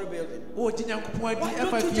 7-bedroom story building. Why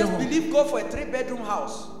don't you just believe God for a 3-bedroom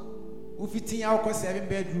house?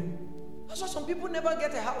 That's why some people never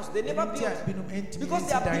get a house. They never build because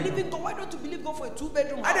they are believing God. Why don't you believe God for a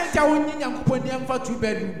 2-bedroom house?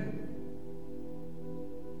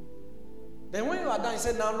 Then when you are done, you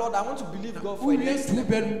say, now Lord, I want to believe God for a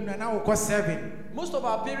 2-bedroom. Most of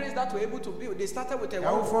our parents that were able to build, they started with a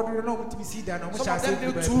 1 room. Some of them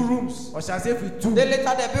built 2 rooms. Then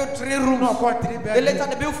later they built 3 rooms. Then later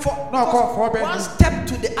they built 4. One step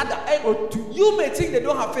to the other. And you may think they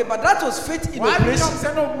don't have faith, but that was faith in operation. And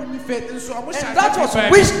that was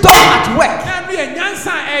wisdom at work.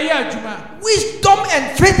 Wisdom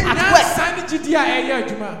and faith at work.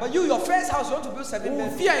 But you, your first house, you want to build 7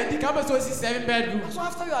 bedrooms. So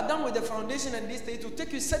after you are done with the foundation and this, it will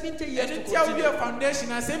take you 70 years to continue. Foundation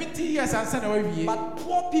 70 years and but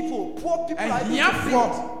poor people are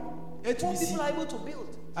able to build.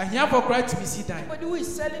 Somebody who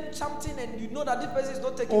is selling something and you know that this person is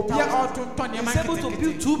not taking thousands, he's able to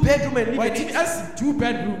build 2-bedroom and live in it.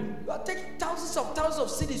 2-bedroom. You are taking thousands of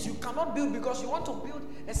cities you cannot build because you want to build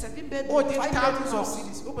a 7-bedroom, 5-bedroom house.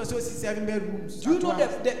 Do you know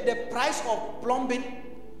the price of plumbing?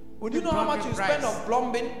 Do you know how much you spend on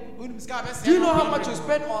plumbing? Do you know how much you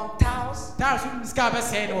spend on tiles? If you are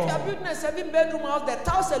building a 7-bedroom house, the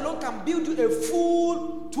tiles alone can build you a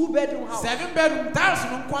full 2-bedroom house. 7-bedroom tiles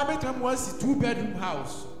 2-bedroom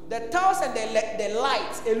house. The tiles and the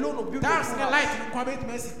lights alone will build a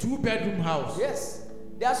 2-bedroom house. Yes.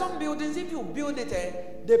 There are some buildings, if you build it,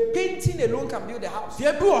 the painting alone can build a house.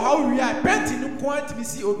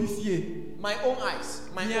 My own eyes.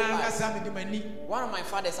 One of my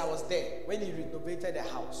fathers, I was there when he renovated the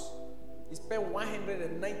house. He spent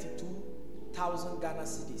 192,000 Ghana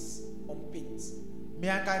cedis on paint.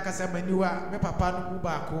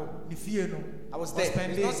 I was there.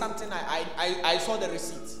 It's not something I saw the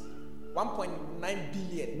receipt. 1.9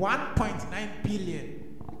 billion. 1.9 billion.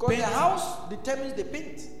 Because the house determines the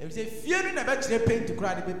paint.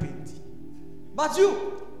 But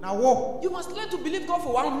you must learn to believe God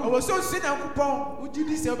for 1 room.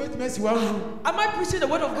 Am I preaching the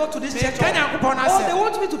word of God to this church? Or they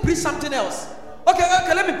want me to preach something else? Okay,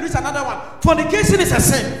 let me preach another one. Fornication is a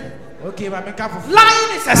sin. Okay,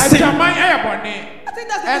 lying is a sin. I think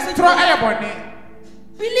that's the message.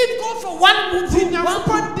 Believe God for 1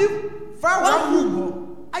 room.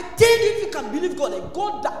 I tell you, if you can believe God, and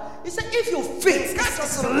God that he said, if your faith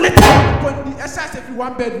is little,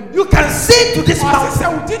 you can say to this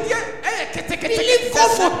mountain, believe God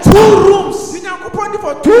for 2 rooms.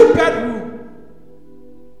 For 2-bedroom.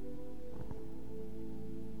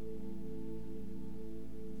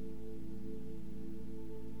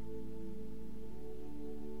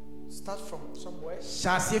 Start from somewhere.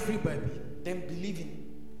 Then believe in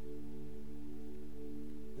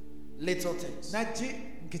little things. The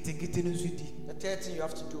third thing you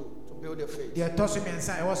have to do to build your faith. The third thing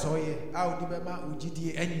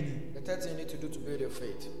you need to do to build your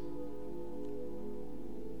faith.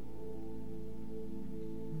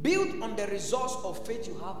 Build on the resource of faith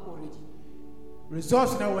you have already.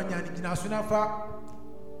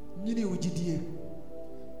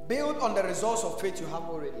 Build on the resource of faith you have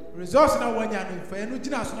already. This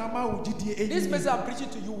message I'm preaching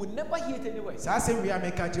to you will never hear it anywhere.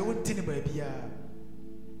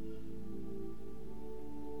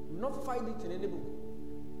 You will not find it in any book.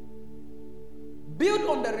 Build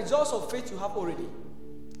on the resource of faith you have already.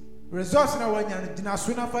 Are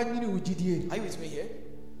you with me here?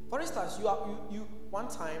 For instance, you one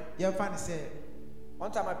time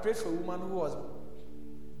I prayed for a woman who was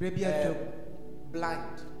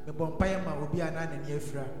blind.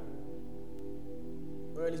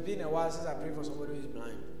 Well, it's been a while since I prayed for somebody who is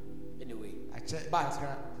blind. Anyway,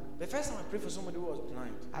 but The first time I prayed for somebody who was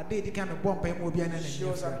blind, She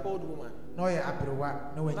was an old woman.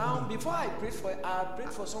 Now, before I prayed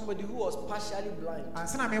for somebody who was partially blind. And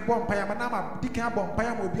the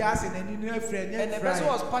person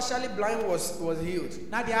who was partially blind was healed.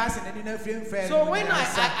 So when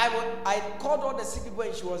I called all the sick people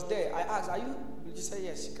and she was there, I asked, "Are you?" She said,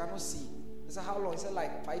 "Yes." She cannot see. I said, "How long?" She said,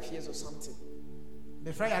 "Like 5 years or something."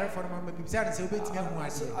 I said,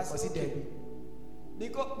 "Okay."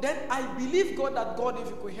 Because then I believe God that God, if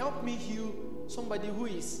you could help me heal somebody who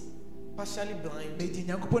is partially blind, then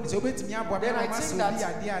I think that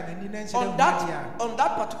on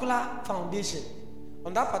that particular foundation,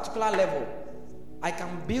 on that particular level, I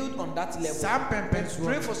can build on that level and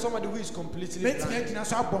pray for somebody who is completely blind. But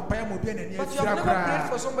you have never prayed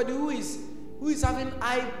for somebody who is having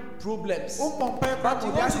eye problems, but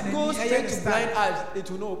you want to go straight to blind eyes, it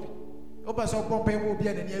will not open. I'm preaching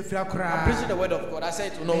the word of God. I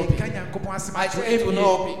said it will not open. I said it will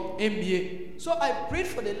not open. So I prayed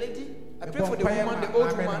for the lady. I prayed for the woman, the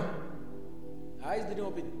old woman. Her eyes didn't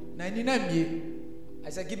open.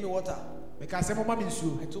 I said, "Give me water." I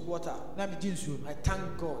took water. I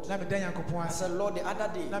thank God. I said, "Lord, the other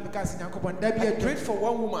day, I prayed for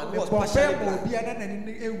one woman who was partially blind.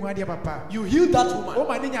 You healed that woman.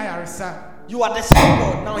 You are the same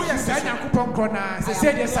God. Now I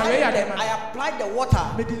applied the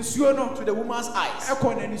water to the woman's eyes.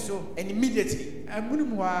 And immediately,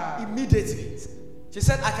 she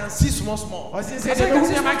said, "I can see small. I said, "I can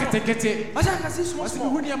see small.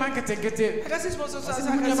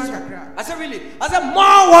 I said, "Really?" I said,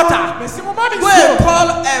 "More water. Go and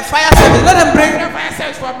call fire service. Let them bring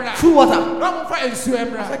full water." I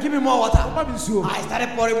said, "Give me more water." I started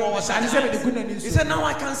pouring more water. He said, "Now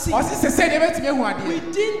I can see."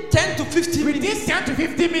 Within 10 to 15 minutes,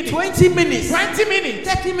 20 minutes, 30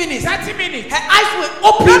 minutes, her eyes were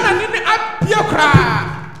open.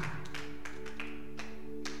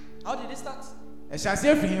 How did it start?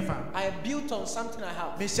 I built on something I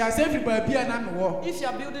have. If you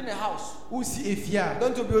are building a house,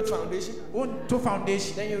 don't you build foundation?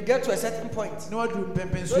 Then you get to a certain point. So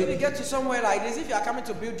if you get to somewhere like this, if you are coming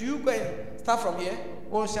to build, do you go and start from here?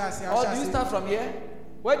 Or do you start from here?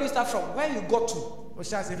 Where do you start from? Where you got to?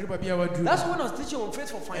 That's when I was teaching on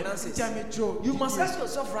faith for finances. You must ask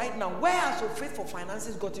yourself right now, where has your faith for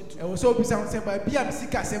finances gotten to?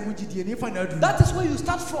 That is where you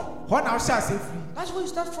start from. That's where you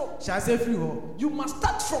start from. You must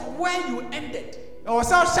start from where you ended. You are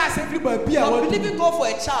believing God for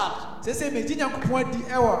a child. I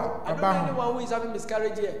don't know anyone who is having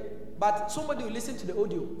miscarriage here, but somebody will listen to the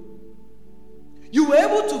audio. You were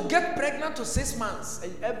able to get pregnant to 6 months,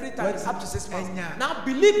 and every time it's up to 6 months. Now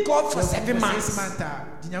believe God for 7 months.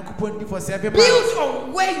 Build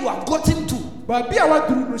on where you have gotten to. I'm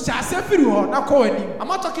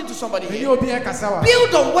not talking to somebody here.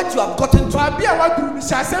 Build on what you have gotten to.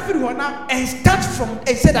 And start from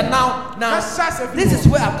and say that now this is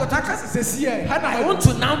where I've gotten to. I want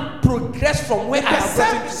to now progress from where I have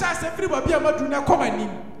gotten to.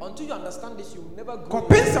 Until you understand this, you will never grow. You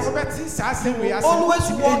will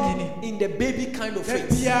always walk in the baby kind of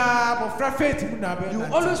faith. You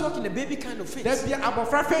will always walk in the baby kind of faith. You will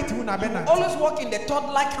always walk in the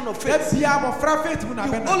toddler kind of faith. You will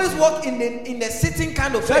always walk in the sitting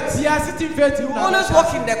kind of faith. You will always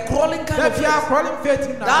walk in the crawling kind of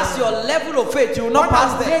faith. That's your level of faith. You will not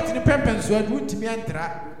pass there. You will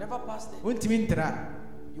never pass there.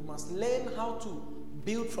 You must learn how to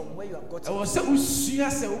build from where you have gotten.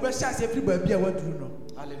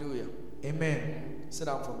 Hallelujah. Amen. Sit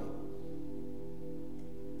down for me.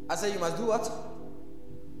 I said you must do what?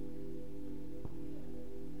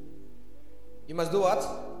 You must do what?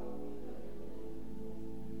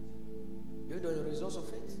 Build on your results of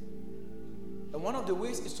faith. And one of the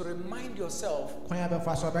ways is to remind yourself of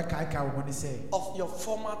your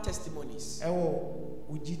former testimonies.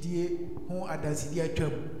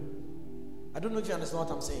 I don't know if you understand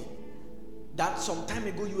what I'm saying. That some time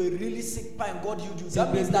ago you were really sick and God healed you.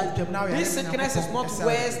 That means that this sickness is not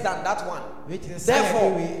worse than that one.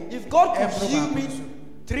 Therefore, if God could heal me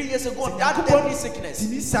 3 years ago, that deadly sickness,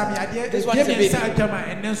 this one is a baby.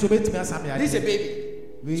 This is a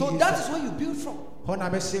baby. So that is where you build from.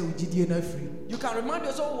 You can remind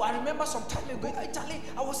yourself, oh, I remember some time ago in Italy,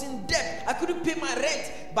 I was in debt. I couldn't pay my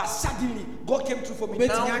rent. But suddenly, God came through for me.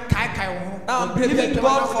 Now I'm believing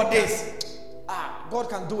God for this. God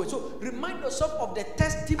can do it. So remind yourself of the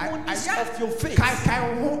testimonies of your faith.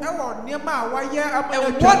 And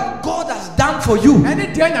what God has done for you.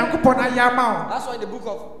 That's why in the book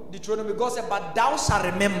of Deuteronomy, God said, but thou shalt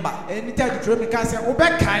remember. But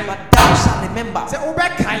thou shalt remember.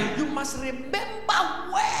 You must remember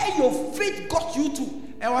where your faith got you to.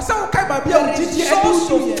 The results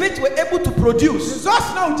your faith were able to produce.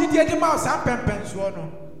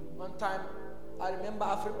 One time, I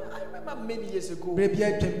remember many years ago,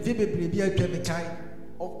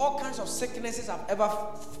 of all kinds of sicknesses I've ever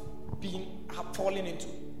fallen into.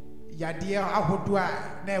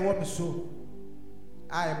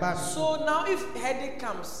 So now if headache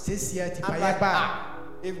comes, I'm like,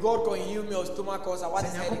 if God can heal me of stomach ulcer, what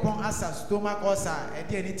is headache?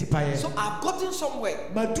 So I've gotten somewhere.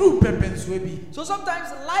 So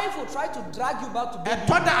sometimes life will try to drag you back to baby.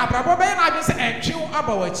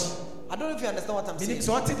 I don't know if you understand what I'm saying.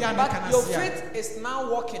 But your faith is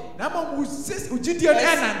now working.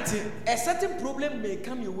 A certain problem may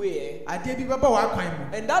come your way, and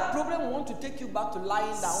that problem want to take you back to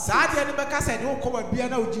lying down.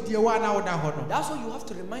 That's why you have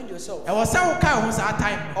to remind yourself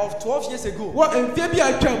of 12 years ago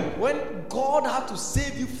when God had to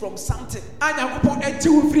save you from something,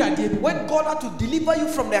 when God had to deliver you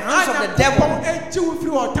from the hands of the devil, so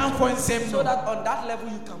that on that level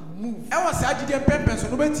you can move. If not,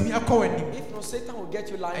 Satan will get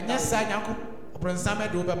you lying down. Somebody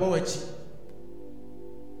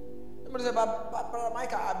say, Brother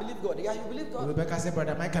Micah, I believe God. Yeah, you believe God.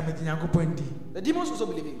 The demons also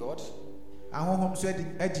believe in God.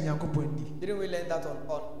 Didn't we learn that on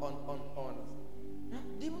yeah,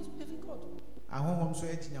 demons believe in God.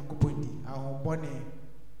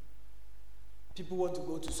 People want to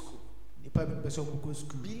go to school.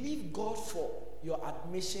 Believe God for your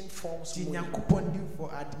admission forms.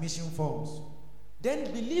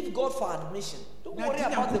 Then believe God for admission. Don't worry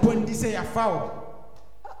about the money.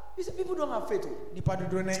 You see, people don't have faith.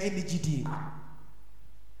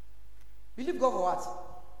 Believe God for what?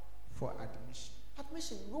 For admission.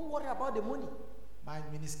 Admission. Don't worry about the money.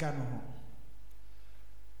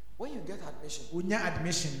 When you get admission,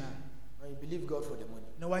 when you believe God for the money,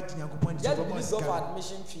 just believe God for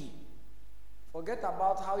admission fee. Forget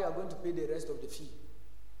about how you are going to pay the rest of the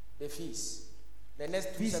fees. The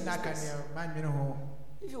next 2 semesters.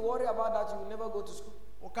 If you worry about that, you will never go to school.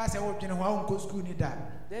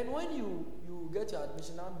 Then when you get your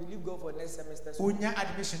admission, now believe God for next semester.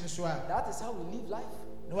 That is how we live life.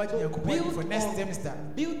 So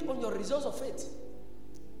build on your results of faith.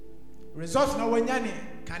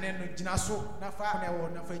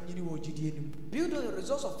 Build on your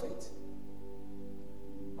results of faith.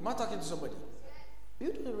 Am I talking to somebody?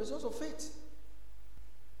 Build on the results of faith.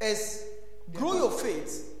 Grow your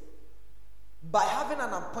faith by having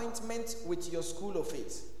an appointment with your school of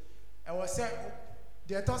faith. I was saying,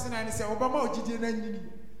 the person I say, Obama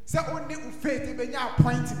say only faith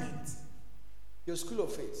appointment. Your school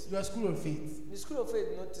of faith. Your school of faith. The school of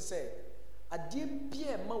faith, not to say,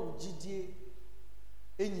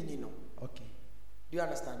 okay. Do you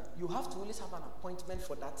understand? You have to always have an appointment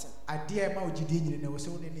for that thing.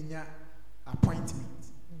 Appointment.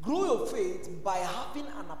 Grow your faith by having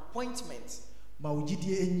an appointment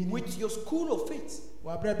with your school of faith.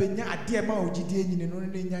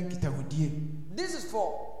 This is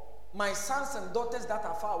for my sons and daughters that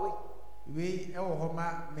are far away.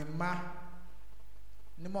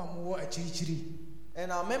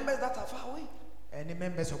 And our members that are far away.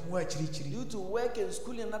 Due to work and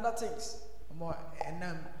school and other things.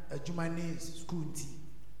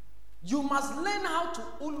 You must learn how to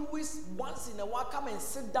always, once in a while, come and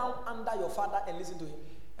sit down under your father and listen to him.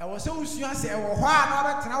 So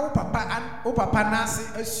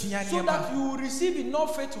that you will receive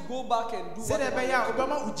enough faith to go back and do whatever.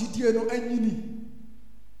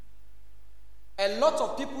 A lot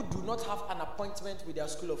of people do not have an appointment with their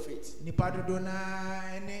school of faith.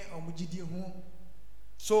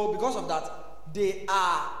 So because of that, they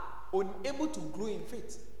are unable to grow in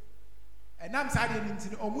faith. They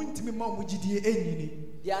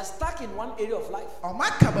are stuck in one area of life.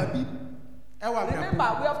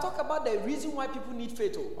 Remember, we have talked about the reason why people need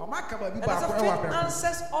faith. And faith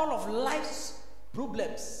answers all of life's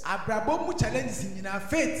problems.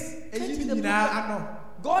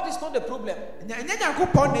 God is not the problem.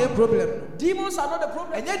 Demons are not the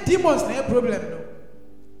problem.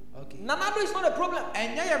 Okay. Nanado is not a problem.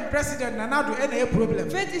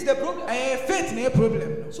 Faith is the problem.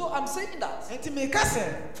 So I'm saying that.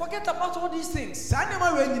 Forget about all these things.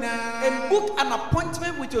 And book an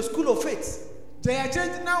appointment with your school of faith.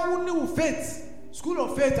 school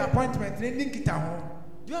of faith appointment ne nkita ho.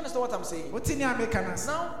 Do you understand what I'm saying? What in Americans?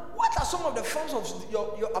 Now, what are some of the forms of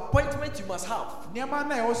your appointment you must have? Niama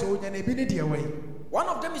na also nya na bi ne de way. One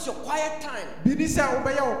of them is your quiet time. Bi ni say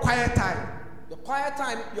obeya your quiet time. Your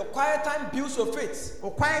quiet time builds your faith.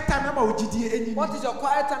 O quiet time na ma ogidie enyi. What is your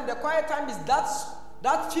quiet time? The quiet time is that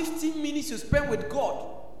 15 minutes you spend with God.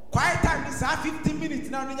 Quiet time is 15 minutes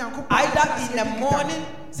now. Either in the morning,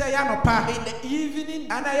 say ya no pa, in the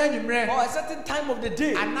evening, and or a certain time of the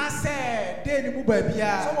day. And I say day ni mu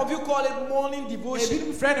babia. Some of you call it morning devotion.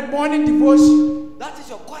 A friend morning devotion. That is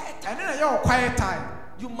your quiet time. And then your quiet time.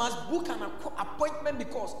 You must book an appointment,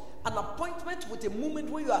 because an appointment with a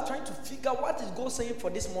moment where you are trying to figure what is God saying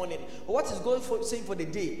for this morning or what is God saying for the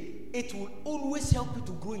day, it will always help you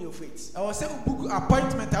to grow in your faith. I was saying book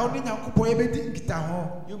appointment.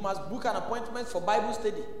 You must book an appointment for Bible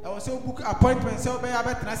study. I was saying book appointment. So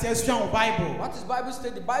Bible. What is Bible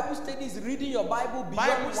study? Bible study is reading your Bible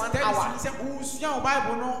beyond 1 hour.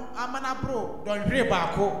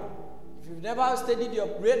 If you've never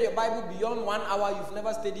read your Bible beyond 1 hour, you've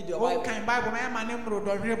never studied your Bible.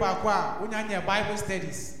 Bible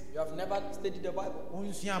studies. You have never studied the Bible.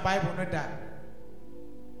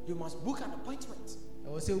 You must book an appointment. I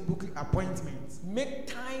will say book appointment. Make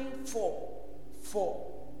time for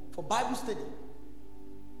Bible study.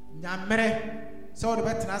 So the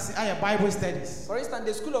better I Bible studies. For instance,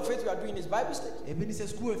 the school of faith we are doing is Bible study. It's a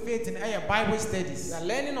school of faith and Bible studies. We are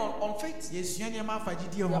learning on faith. Yes, we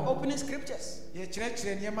are opening scriptures. You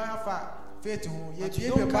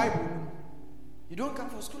don't come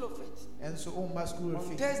for school of faith. And so school of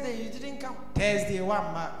faith. Thursday you didn't come. Thursday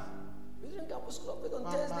one You didn't come for school of faith on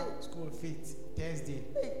Thursday. School of faith. Thursday.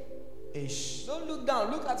 Hey. Don't look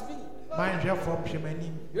down. Look at me. Mind your form,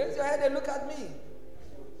 raise your head and look at me.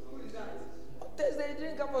 Thursday you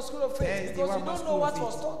didn't come for school of faith because you don't know what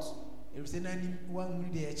was taught.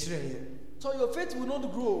 So your faith will not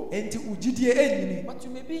grow. But you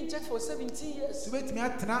may be in church for 17 years. But you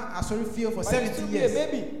still be a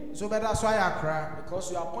baby. So that's why I cry. Because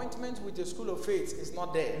your appointment with the school of faith is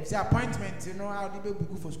not there. It's the appointment, how do you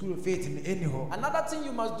book for school of faith in anyhow. Another thing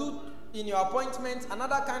you must do in your appointment,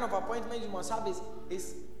 another kind of appointment you must have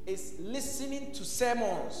is listening to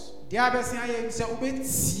sermons.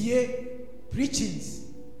 Preachings.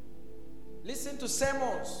 Listen to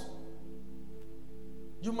sermons.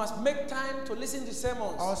 You must make time to listen to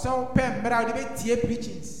sermons.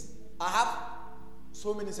 Preachings. I have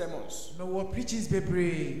so many sermons. No preachings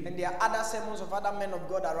and there are other sermons of other men of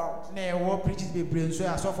God around. But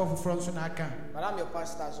I'm your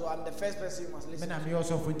pastor, so I'm the first person you must listen to.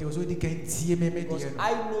 Because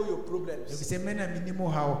I know your problems.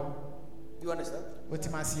 You understand?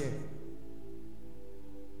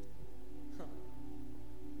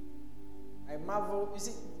 I marvel. You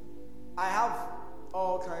see, I have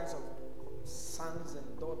all kinds of sons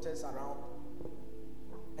and daughters around,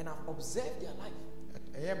 and I've observed their life.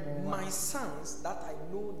 My sons, that I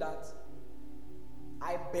know that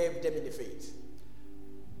I birthed them in the faith.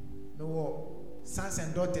 No sons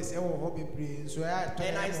and daughters, and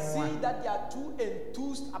I see that they are too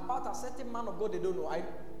enthused about a certain man of God they don't know.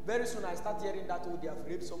 Very soon I start hearing that they have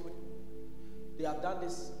raped somebody, they have done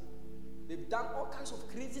this. They've done all kinds of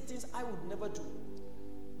crazy things I would never do.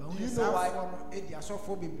 Do you know why?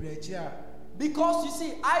 Because you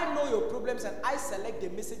see, I know your problems and I select the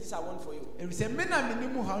messages I want for you. Do you think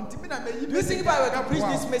if I were to preach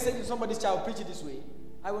this message to somebody's child, preach it this way?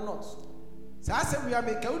 I will not. Because I don't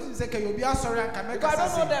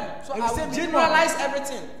know them. So I will generalize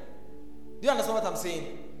everything. Do you understand what I'm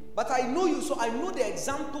saying? But I know you, so I know the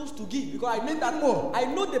examples to give, because I know that I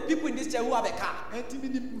know the people in this church who have a car. I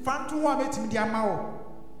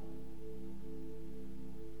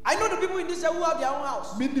know the people in this church who have their own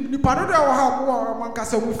house. I know the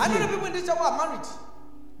people in this church who are married.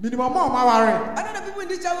 I know the people in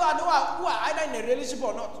this church who are either in a relationship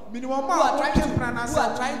or not.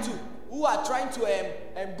 Who are trying to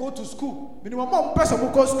go to school. I know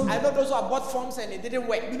those who have bought forms and it didn't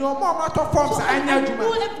work.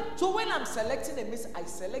 So when I'm selecting a message, I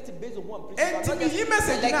select it based on who I'm preaching. I'm not just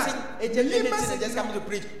selecting anything and just coming to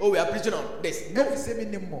preach. Oh, we are preaching on this. No.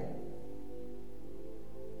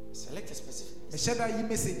 Select a specific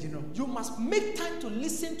message. You must make time to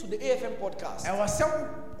listen to the AFM podcast.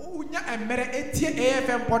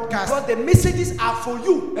 Because the messages are for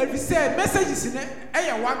you. They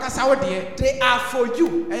are for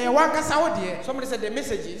you. Somebody said the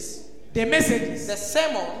messages, the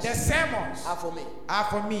sermons are for me. Are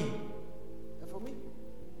for me. They're for me.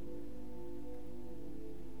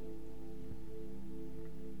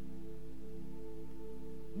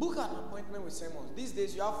 Book an appointment with sermons. These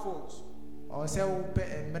days you have phones. or say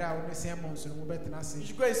Mra sermons no betena say. You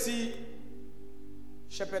should go and see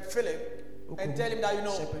Shepherd Philip and tell him that, you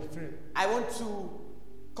know, Shepherd Philip, I want to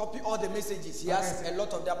copy all the messages. He has a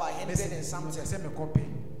lot of them, about 100 and something.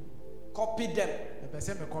 Copy them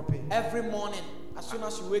every morning. As soon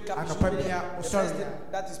as you wake up, you should be the first thing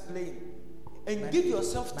that is playing. And give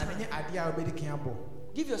yourself time.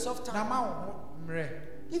 Give yourself time.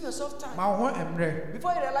 Give yourself time.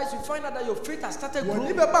 Before you realize, you find out that your faith has started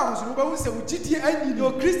growing.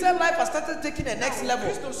 Your Christian life has started taking the next level.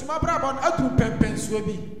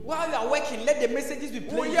 While you are working, let the messages be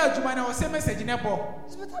playing. It's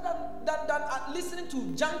better than listening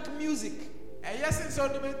to junk music. Just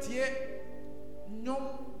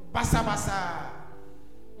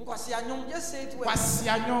say it well.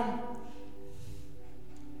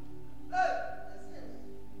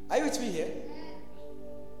 Are you with me here?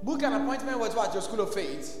 Book an appointment with what? Your school of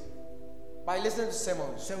faith by listening to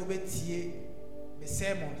sermons.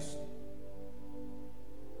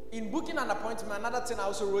 In booking an appointment, another thing I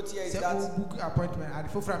also wrote here is that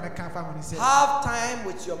have time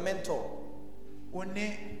with your mentor.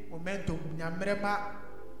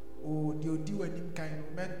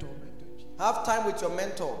 Have time with your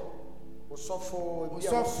mentor.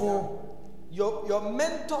 Your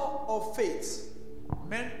mentor of faith.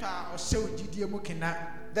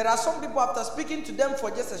 There are some people, after speaking to them for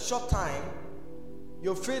just a short time,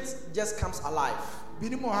 your faith just comes alive.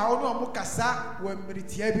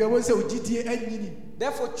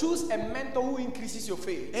 Therefore, choose a mentor who increases your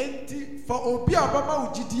faith.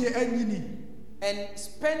 And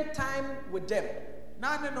spend time with them. There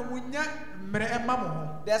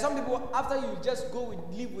are some people, after you just go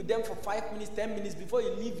and live with them for 5 minutes, 10 minutes, before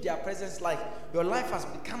you leave their presence, like your life has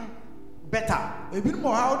become better. Because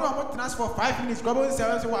how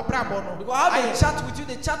they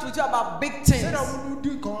chat with you about big things. There are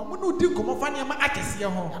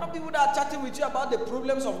people that are chatting with you about the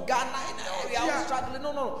problems of Ghana and we are struggling.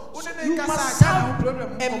 No. You must have a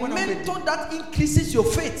mentor that increases your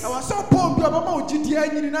faith.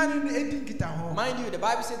 Mind you, the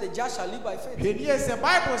Bible says the just shall live by faith. Yes, the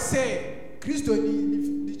Bible says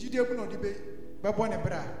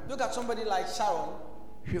look at somebody like Sharon.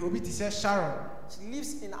 She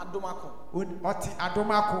lives in Adomako.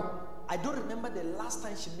 I don't remember the last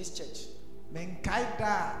time she missed church. I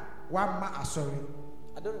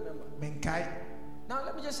don't remember. Now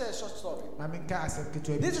let me just say a short story.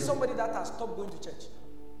 This is somebody that has stopped going to church.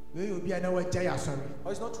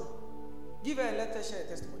 Oh, it's not true. Give her a letter, share a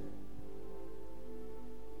testimony.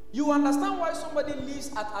 You understand why somebody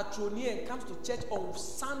lives at Atronia and comes to church on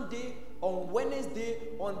Sunday, on Wednesday,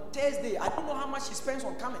 on Thursday. I don't know how much he spends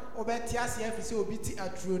on coming. I don't know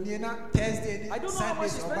how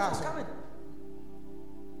much he spends on coming.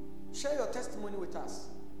 Share your testimony with us.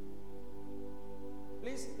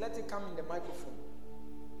 Please let it come in the microphone.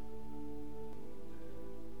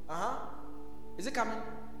 Is it coming?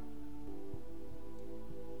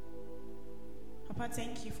 Papa,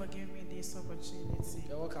 thank you for giving me this opportunity.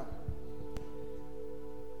 You're welcome.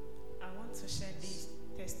 I want to share this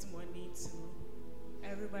testimony to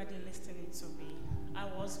everybody listening to me. I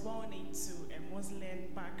was born into a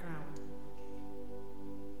Muslim background.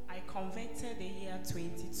 I converted the year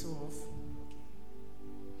 2012.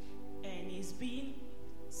 And it's been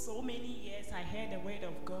so many years I heard the word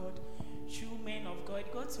of God, true men of God.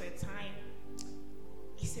 It got to a time,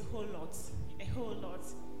 it's a whole lot.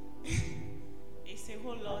 It's a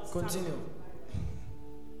whole lot. Continue.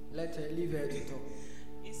 Let her leave her to talk.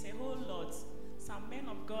 It's a whole lot. Some men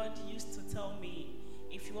of God used to tell me,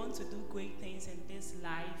 if you want to do great things in this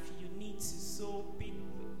life, you need to sow big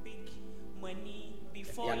money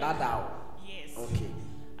before you. Yes. Okay.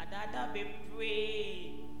 Adada be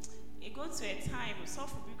pray. It got to a time, so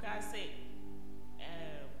for people can say,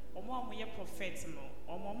 omo prophet no,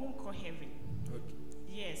 omo ko heaven. Okay.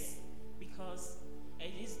 Yes, because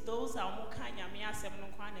it is those are more kind of me as no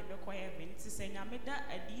kind of heaven. To say, Nameda,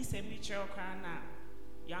 a decent mutual crana,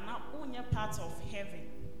 you are not only part of heaven.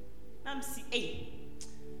 I'm see,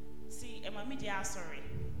 I'm a media sorry.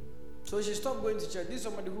 So she stopped going to church. This is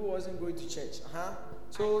somebody who wasn't going to church.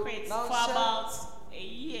 So I quit now for about a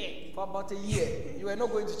year. For about a year, you were not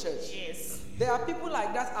going to church. Yes. There are people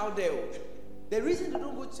like that out there. The reason they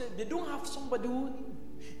don't go to church, they don't have somebody who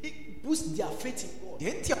boosts their faith in God.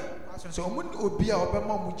 They don't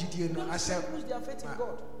boost their faith in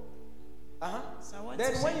God. So I want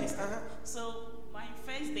Then to when share you, this. So my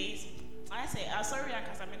first days, I say, I'm sorry,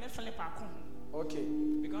 because I'm in a Philip. okay.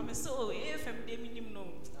 Because I'm so if I'm demanding no.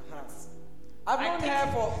 I've known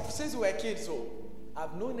her since we were kids, so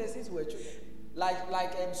I've known her since we were children.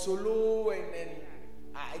 Like Solo and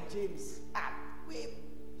James.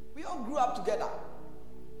 We all grew up together.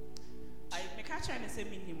 I catch her and say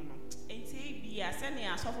minimum. And say be a sending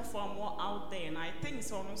a suffer for more out there, and I think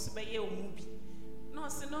so. Movie. No,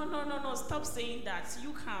 stop saying that.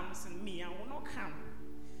 You come and me, I will not come.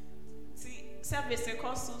 See, service a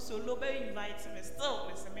cost so low invite me still,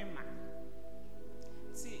 Mr. Mema.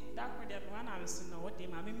 See, that would have one I was to know what they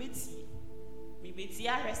mammy meet. Me be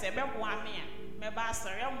I said, one man, maybe I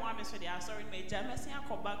sorry, I'm one for the sorry, Major. I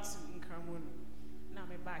come back to Nkramun. Now,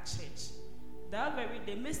 me back church. That very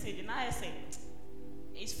the message, and I say,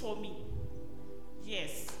 it's for me.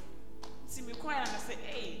 Yes. See me quiet and I say,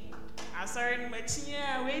 hey, I'm sorry,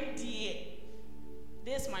 wait, dear.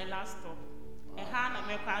 This is my last stop. A hand of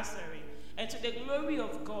my sorry. And to the glory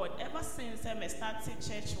of God, ever since I started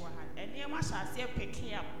church, and near my shall say, pick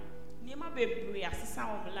up. Near my baby, as the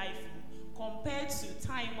sound of life, compared to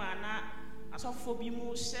time when I saw for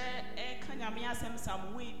Bimu share, can you ask him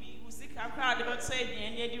some way? A crowd about saying,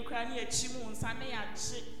 and yet you can hear Chimun, Sunday, and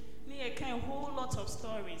near a whole lot of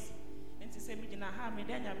stories. And to say, me didn't have me,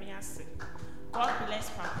 then I say, God bless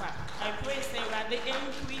Papa. I pray, say, that they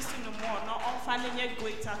increase in the more, not all finding yet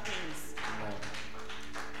greater things. Amen.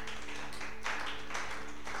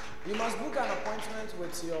 You must book an appointment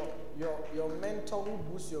with your mentor who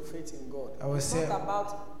boosts your faith in God. It's not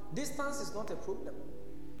about distance, is not a problem.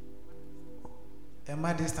 Am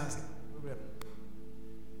I distancing? Problem.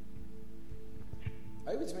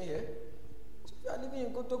 Are you with me here? So if you are living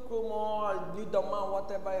in Kotokromo or New Doma,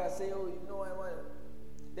 whatever, you say, oh, you know,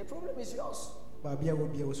 the problem is yours.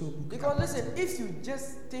 Because listen, if you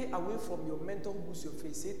just stay away from your mentor who boosts your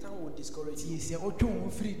faith, Satan will discourage you.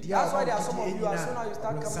 That's why there are some of you, as soon as you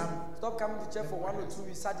stop coming to church for 1 or 2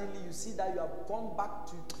 weeks, suddenly you see that you have gone back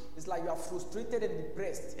to, it's like you are frustrated and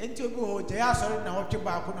depressed.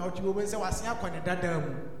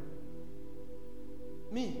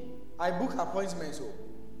 Me, I book appointments.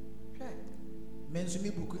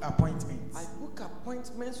 I book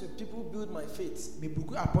appointments with people who build my faith.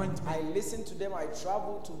 I listen to them. I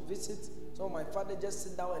travel to visit. So my father just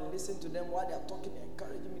sit down and listen to them while they are talking,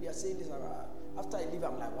 encouraging me. They are saying this. After I leave,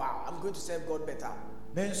 I'm like, wow, I'm going to serve God better.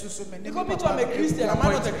 Because me too, I'm a Christian. Am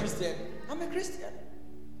I not a Christian? I'm a Christian.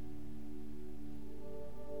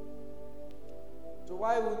 So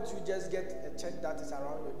why wouldn't you just get a church that is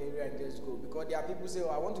around your area and just go? Because there are people who say, oh,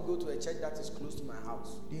 I want to go to a church that is close to my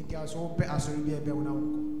house.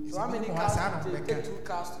 So how many cars do you take? 2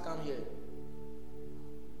 cars to come here.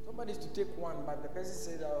 Somebody is to take 1, but the person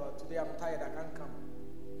says, oh, today I'm tired, I can't come.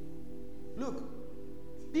 Look,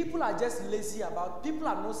 people are just lazy about, people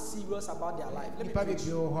are not serious about their life. Let me preach.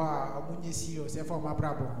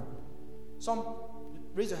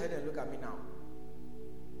 Raise your head and look at me now.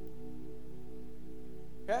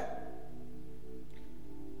 Okay?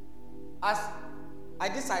 As I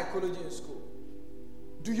did psychology in school,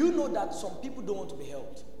 do you know that some people don't want to be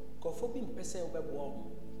helped?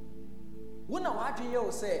 When I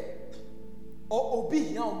hear say, or be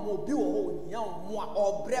young,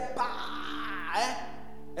 or brepa,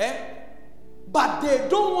 but they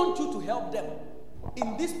don't want you to help them.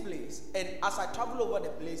 In this place, and as I travel over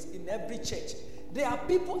the place, in every church, there are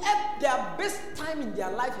people, their best time in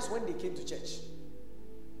their life is when they came to church.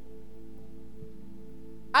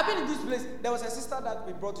 I've been in this place. There was a sister that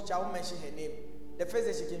we brought to church. I won't mention her name. The first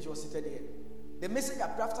day she came, she was seated here. The message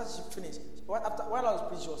after she finished, while I was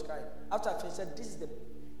preaching, she was crying. After I finished, she said, this is the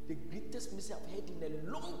greatest message I've heard in a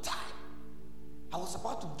long time. I was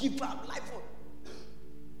about to give up life on.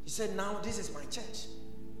 She said, now this is my church.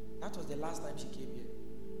 That was the last time she came here.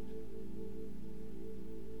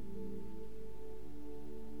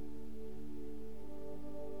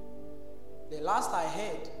 The last I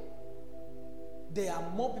heard, there are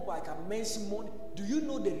more people I can mention more. Do you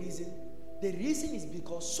know the reason? The reason is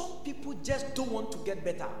because some people just don't want to get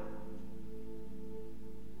better.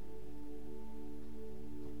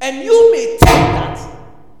 And you may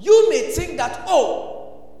think that,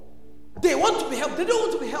 oh, they want to be helped. They don't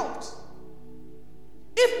want to be helped.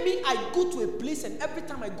 If me, I go to a place and every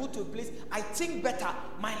time I go to a place, I think better.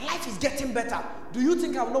 My life is getting better. Do you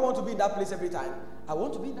think I don't want to be in that place every time? I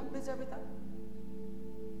want to be in that place every time.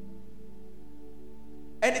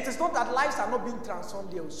 And it is not that lives are not being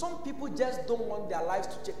transformed here. Some people just don't want their lives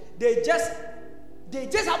to change. They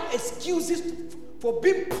just have excuses for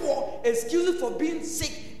being poor, excuses for being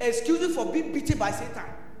sick, excuses for being beaten by Satan.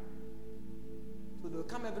 So they'll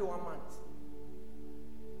come every 1 month.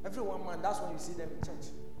 Every 1 month, that's when you see them in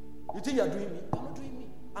church. You think you're doing me? You're not doing me.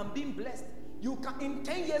 I'm being blessed. You can, in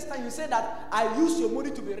 10 years' time, you say that I use your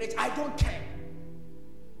money to be rich. I don't care.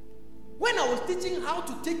 When I was teaching how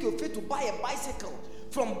to take your faith to buy a bicycle,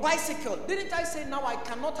 from bicycle. Didn't I say now I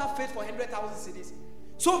cannot have faith for 100,000 cities?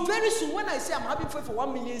 So very soon when I say I'm having faith for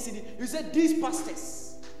 1 million cities, you say these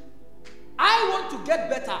pastors. I want to get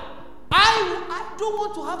better. I don't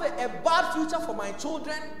want to have a bad future for my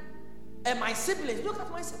children and my siblings. Look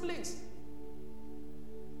at my siblings.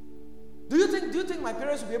 Do you think my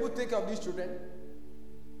parents will be able to take care of these children?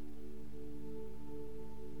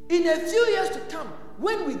 In a few years to come,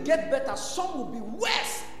 when we get better, some will be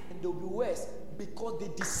worse, and they'll be worse because they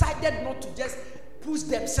decided not to just push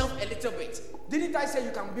themselves a little bit. Didn't I say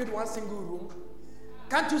you can build one single room?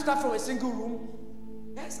 Can't you start from a single room?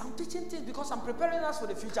 Yes, I'm teaching things because I'm preparing us for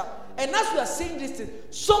the future. And as we are saying this thing,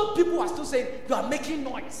 some people are still saying you are making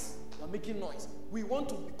noise. You are making noise. We want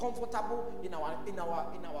to be comfortable in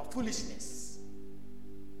our foolishness.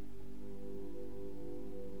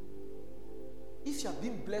 If you are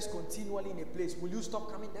being blessed continually in a place, will you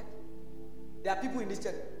stop coming there? There are people in this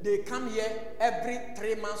church, they come here every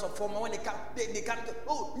 3 months or 4 months. When they come, they come to,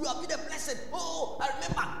 oh, you have been a blessing. Oh, I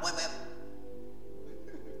remember.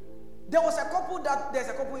 There's a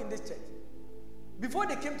couple in this church. Before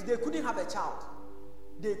they came to, they couldn't have a child.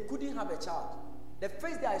 The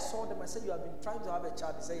first day I saw them, I said, you have been trying to have a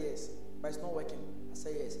child. They said, yes, but it's not working. I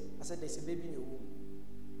said, yes. I said, there's a baby in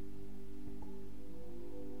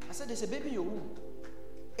your womb.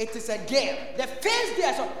 It is a girl. The first day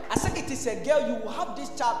I said, it is a girl. You will have this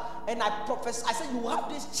child. And I prophesied. I said, you will have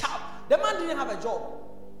this child. The man didn't have a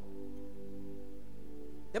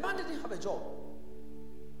job.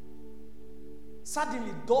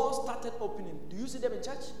 Suddenly, doors started opening. Do you see them in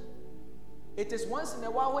church? It is once in a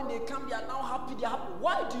while when they come, they are now happy. They are happy.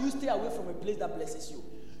 Why do you stay away from a place that blesses you?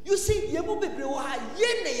 You see, you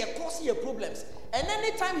cause your problems. And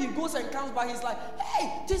anytime he goes and comes back, he's like,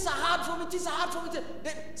 hey, things are hard for me.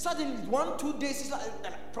 Then suddenly, 1-2 days, he's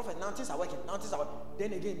like, prophet, now things are working.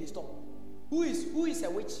 Then again, they stop. Who is a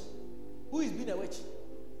witch? Who is being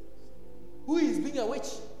a witch?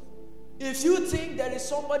 If you think there is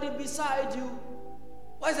somebody beside you,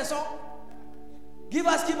 what is the song? Give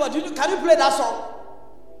us keyboard. Can you play that song?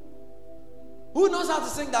 Who knows how to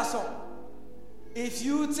sing that song? If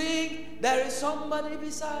you think there is somebody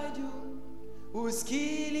beside you who's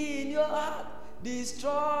killing your heart,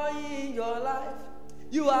 destroying your life,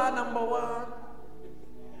 you are number one.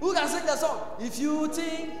 Who can sing that song? If you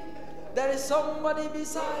think there is somebody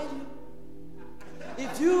beside you,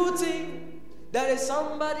 if you think there is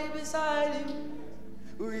somebody beside you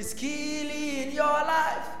who is killing your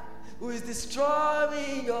life, who is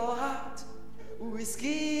destroying your heart, who is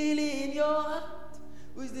killing your heart,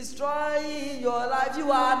 who is destroying your life,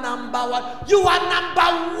 you are number one. You are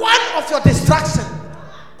number one of your destruction.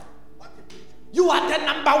 You are the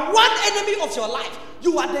number one enemy of your life.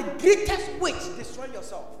 You are the greatest witch. Destroy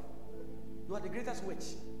yourself. You are the greatest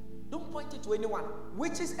witch. Don't point it to anyone.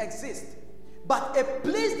 Witches exist. But a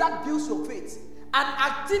place that builds your faith, an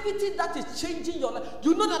activity that is changing your life.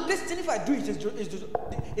 You know that this thing, if I do it,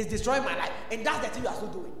 is destroying my life. And that's the thing you are still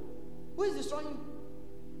doing. Who is destroying you?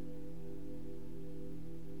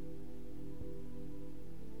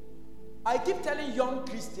 I keep telling young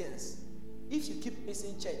Christians, if you keep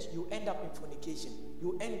missing church, you end up in fornication.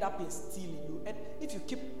 You end up in stealing. If you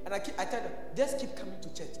keep, and I tell them, just keep coming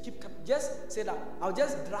to church. Just say that I'll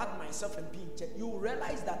just drag myself and be in church. You will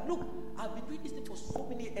realize that, look, I've been doing this thing for so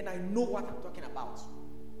many years and I know what I'm talking about.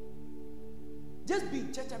 Just be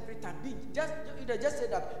in church every time. Just say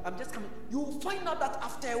that I'm just coming. You will find out that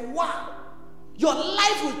after a while, your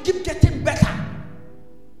life will keep getting better.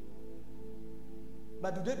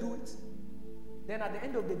 But do they do it? Then at the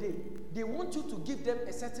end of the day, they want you to give them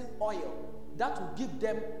a certain oil that will give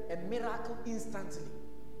them a miracle instantly.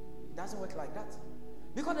 It doesn't work like that.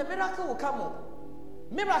 Because the miracle will come on.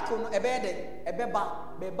 Miracle no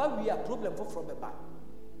beba we are problem from beba.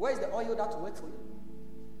 Where is the oil that will work for you?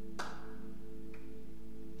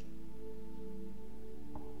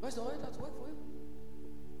 Where's the oil that will work for you?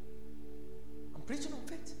 I'm preaching on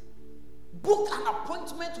faith. Book an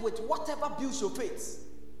appointment with whatever builds your faith.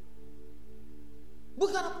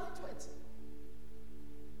 Book an appointment.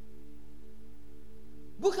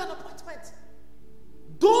 Book an appointment.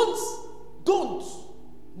 Don't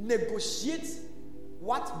negotiate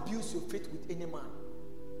what builds your faith with any man.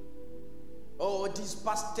 Oh, these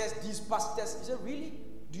pastors. You say, really?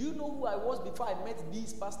 Do you know who I was before I met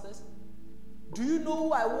these pastors? Do you know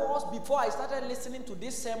who I was before I started listening to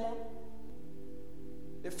this sermon?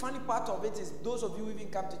 The funny part of it is those of you who even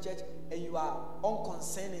come to church and you are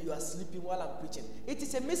unconcerned and you are sleeping while I'm preaching. It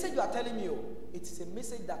is a message you are telling me. It is a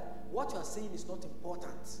message that what you are saying is not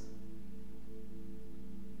important.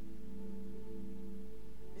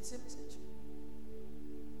 It's a message.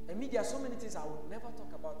 And me, there are so many things I would never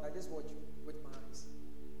talk about. I just watch you with my eyes.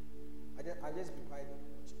 I just be quiet and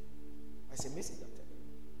watch you. I say, message, I'm telling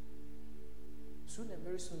you. Soon and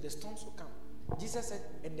very soon, the storms will come. Jesus said,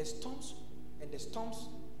 and the storms,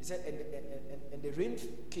 he said, and the rain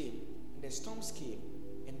came, and the storms came,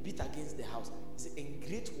 and beat against the house. He said, and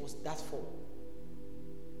great was that fall.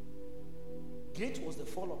 Great was the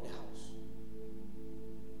fall of the house.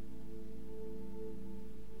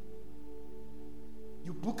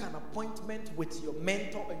 You book an appointment with your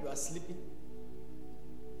mentor and you are sleeping.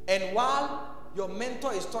 And while your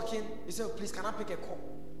mentor is talking, you say, please, can I pick a call?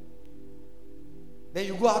 Then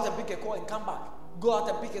you go out and pick a call and come back. Go out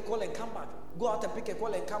and pick a call and come back. Go out and pick a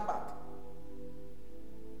call and come back.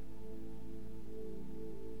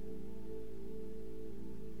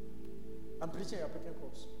 I'm preaching, you're picking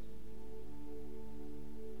calls.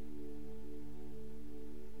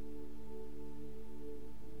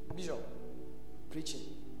 Bishop, preaching.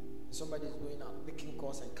 Somebody is going out, picking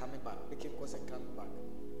calls and coming back, picking calls and coming back.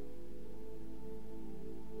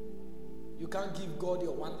 You can't give God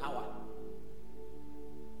your 1 hour.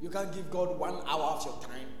 You can't give God 1 hour of your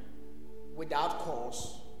time without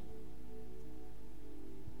calls.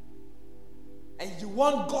 And you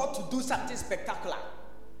want God to do something spectacular.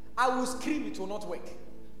 I will scream, it will not work.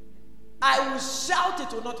 I will shout,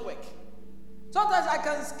 it will not work. Sometimes I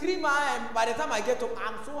can scream, and by the time I get home,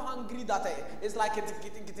 I'm so hungry that it's like it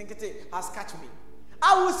has catch me.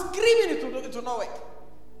 I will scream and it will not work.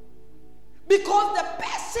 Because the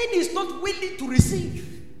person is not willing to receive.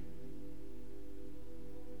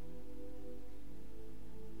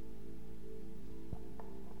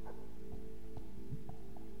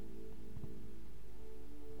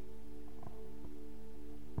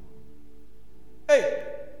 Hey!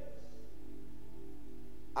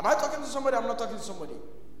 Am I talking to somebody? I'm not talking to somebody.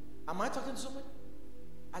 Am I talking to somebody?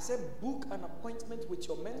 I said book an appointment with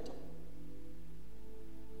your mentor.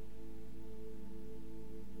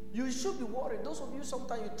 You should be worried. Those of you,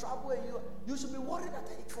 sometimes you travel and you should be worried that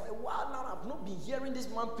for a while now I've not been hearing this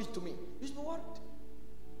man preach to me. You should be worried.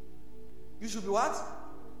 You should be what?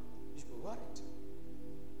 You should be worried.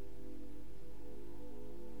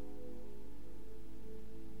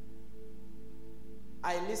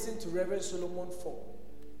 I listened to Reverend Solomon for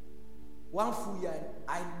 1 full year, and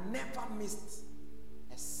I never missed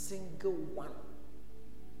a single one.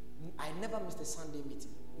 I never missed a Sunday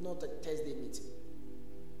meeting, not a Thursday meeting.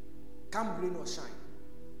 Come rain or shine.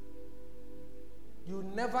 You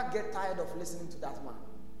never get tired of listening to that man.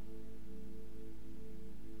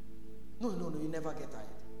 No, you never get tired.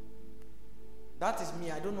 That is me.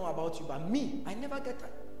 I don't know about you, but me, I never get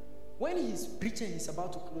tired. When he's preaching, he's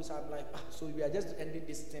about to close, I'm like, so we are just ending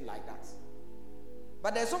this thing like that.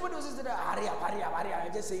 But there's somebody who says, hurry up,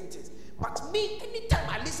 I'm just saying things. But me, anytime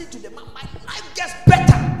I listen to the man, my life gets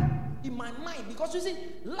better in my mind. Because you see,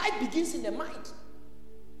 life begins in the mind.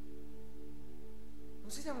 I'm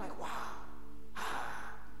sitting there, I'm like,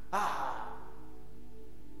 wow.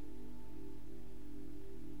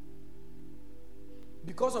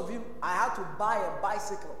 Because of him, I had to buy a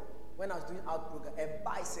bicycle when I was doing out program. A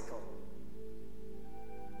bicycle.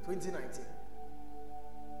 2019.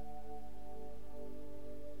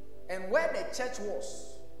 And where the church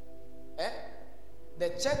was, the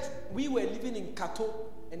church, we were living in Kato,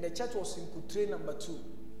 and the church was in Kutre number 2.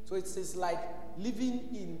 So it's like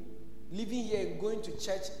living here and going to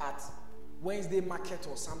church at Wednesday market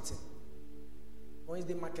or something.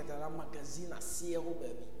 Wednesday market at a magazine, I see a whole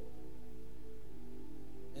baby.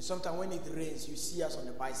 And sometimes when it rains, you see us on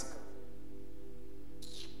a bicycle.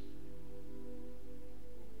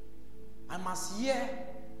 I must hear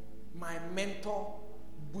my mentor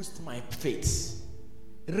boost my faith.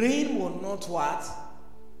 Rain will not what?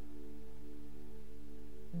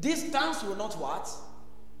 Distance will not what?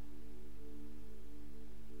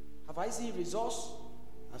 Have I seen results?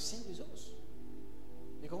 I've seen results.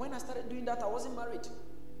 Because when I started doing that, I wasn't married.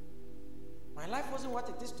 My life wasn't what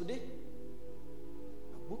it is today.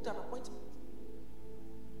 I booked an appointment.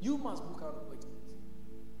 You must book an appointment.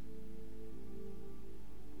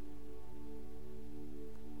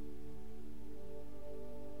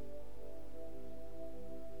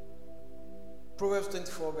 Proverbs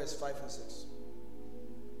 24 verse 5 and 6.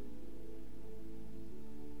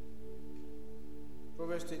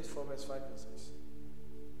 Proverbs 24 verse 5 and 6.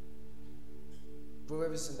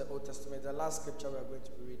 Proverbs is in the Old Testament. The last scripture we are going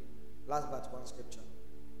to read. Last but one scripture.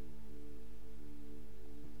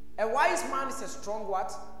 A wise man is a strong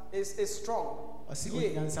what? Is strong.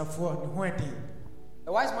 Yeah.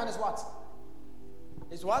 A wise man is what?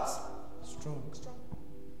 Is what? Strong.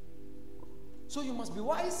 So you must be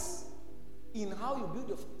wise in how you build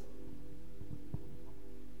your faith.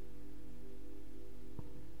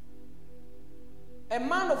 A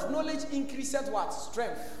man of knowledge increases what?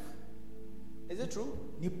 Strength. Is it true?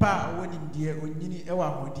 Nipa wonimdie onyini ewa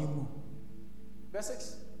hodimu. Verse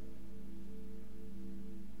 6.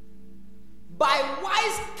 By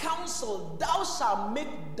wise counsel thou shalt make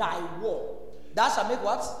thy war. Thou shalt make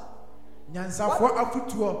what? Nyansafo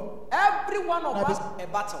afutuo. Every one of us a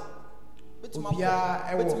battle. Every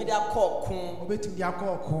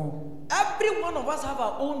one of us have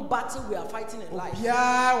our own battle we are fighting in life.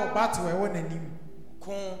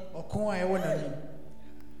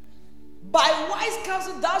 By wise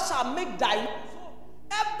counsel thou shalt make thy war.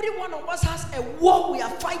 Every one of us has a war we are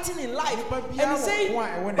fighting in life. And he said,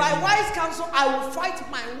 by wise counsel I will fight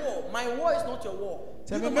my war. My war is not your war.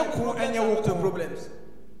 You know, my problems are not your problems.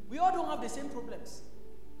 We all don't have the same problems.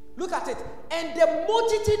 Look at it. And the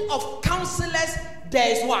multitude of counselors,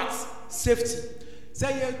 there is what? Safety.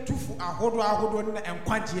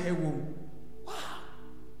 Wow.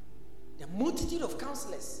 The multitude of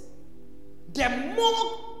counselors. The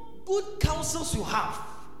more good counsels you have,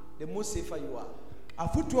 the more safer you are.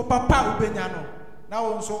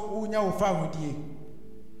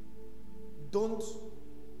 Don't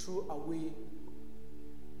throw away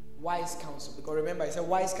wise counsel. Because remember, it's a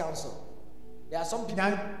wise counsel. There are some people.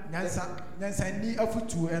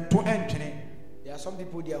 There are some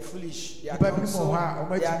people, they are foolish. Their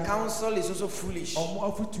counsel is also foolish.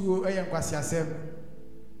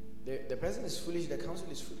 The person is foolish, the counsel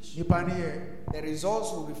is foolish. The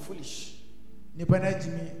results will be foolish.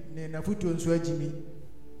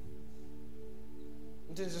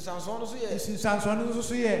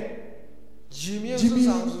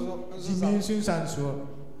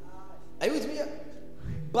 Are you with me?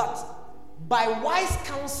 But by wise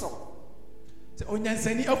counsel, look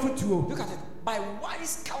at it. By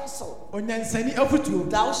wise counsel,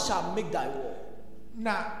 thou shalt make thy war.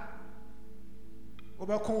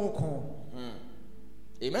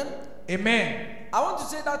 Amen. Amen. I want to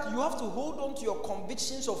say that you have to hold on to your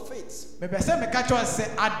convictions of faith. Are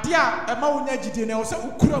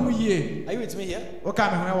you with me here?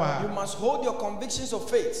 You must hold your convictions of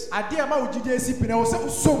faith.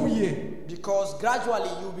 Because gradually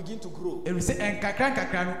you begin to grow.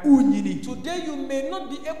 Today you may not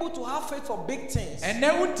be able to have faith for big things. But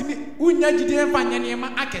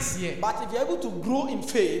if you're able to grow in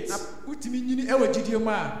faith,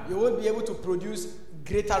 you will be able to produce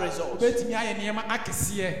greater results.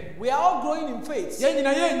 We are all growing in faith. I do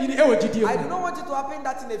not want it to happen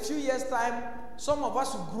that in a few years' time, some of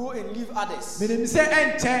us will grow and leave others. Are you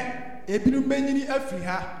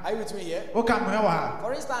with me here?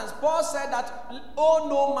 For instance, Paul said that owe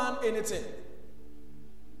no man anything.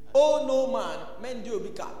 Owe no man, men do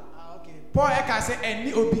obika.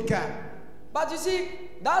 But you see,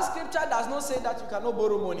 that scripture does not say that you cannot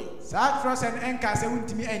borrow money.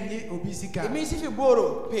 It means if you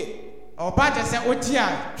borrow, pay.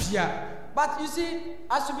 But you see,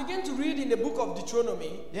 as you begin to read in the book of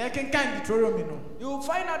Deuteronomy, you will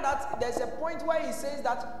find out that there's a point where he says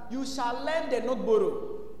that you shall lend and not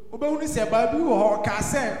borrow.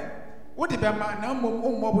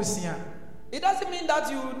 It doesn't mean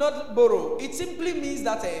that you will not borrow. It simply means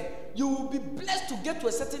that you will be blessed to get to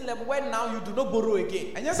a certain level where now you do not borrow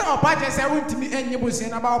again. So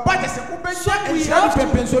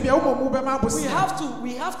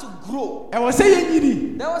we have to grow. There was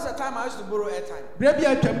a time I used to borrow airtime.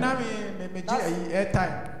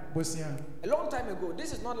 A long time ago.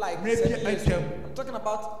 This is not like I'm talking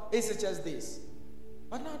about SHS days.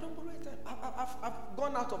 But now I don't borrow airtime. I've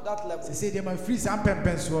gone out of that level.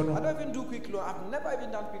 I don't even do quick loan. I've never even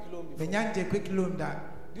done quick loan before.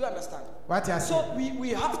 Do you understand? So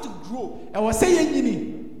we have to grow. I mean,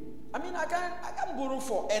 I can't borrow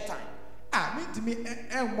for airtime.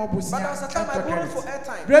 But there was a time I borrowed for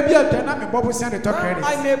airtime. Now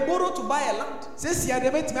I may borrow to buy a land. I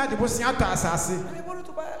may borrow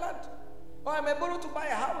to buy a land. Or I may borrow to buy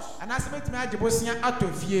a house. But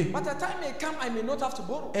the time may come, I may not have to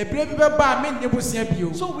borrow.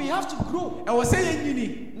 So we have to grow.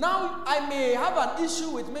 Now I may have an issue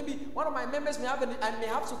with maybe one of my members I may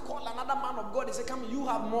have to call another man of God and say, come, you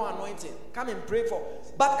have more anointing. Come and pray for.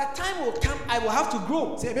 But a time will come, I will have to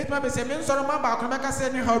grow. I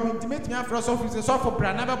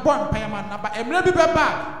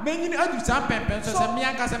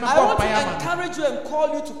want to encourage you and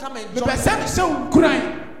call you to come and join me.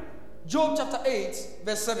 Job chapter 8,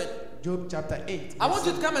 verse 7. Job chapter 8. I want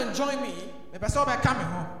you to come and join me. Turn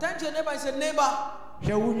to your neighbor and say, neighbor,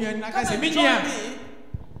 come and join me.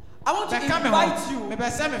 I want to invite you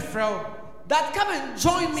that come and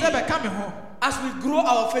join me as we grow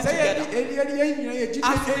our faith together.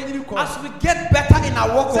 As we get better in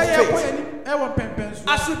our walk of faith.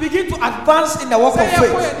 As we begin to advance in the walk of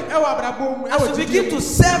faith, as we begin to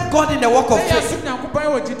serve God in the walk of faith,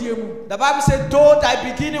 the Bible said, though thy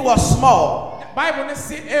beginning was small,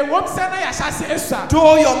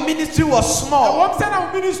 though your ministry was small,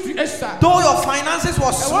 though your finances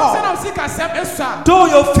was small, though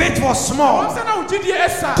your faith was small,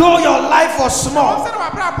 though your life was small,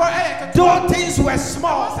 though things were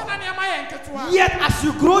small, yet as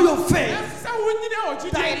you grow your faith,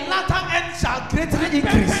 thy latter end shall greatly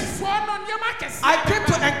increase. I came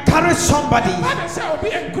to encourage somebody.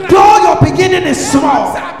 Though your beginning is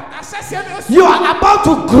small, you are about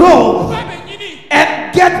to grow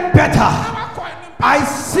and get better. I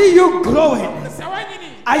see you growing.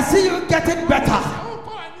 I see you getting better.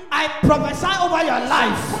 I prophesy over your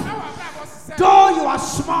life. Though you are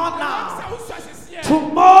small now,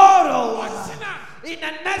 tomorrow, in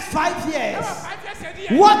the next 5 years,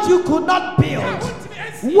 what you could not build,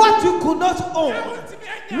 what you could not own,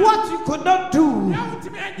 what you could not do,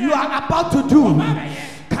 you are about to do.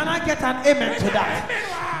 Can I get an amen to that?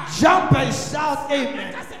 Jump and shout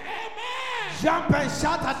amen. Jump and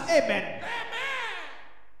shout an amen.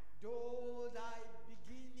 Though thy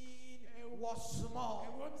beginning was small,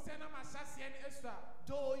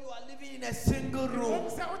 though you are living in a single room,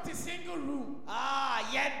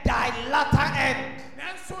 yet thy latter end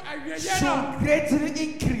shall greatly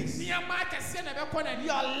increase. Your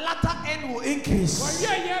latter end will increase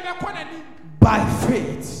by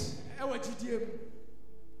faith.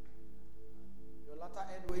 Your latter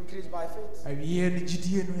end will increase by faith.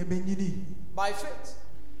 By faith.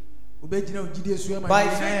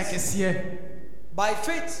 By faith. By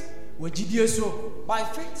faith. By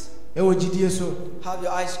faith. Have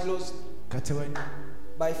your eyes closed.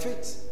 By faith.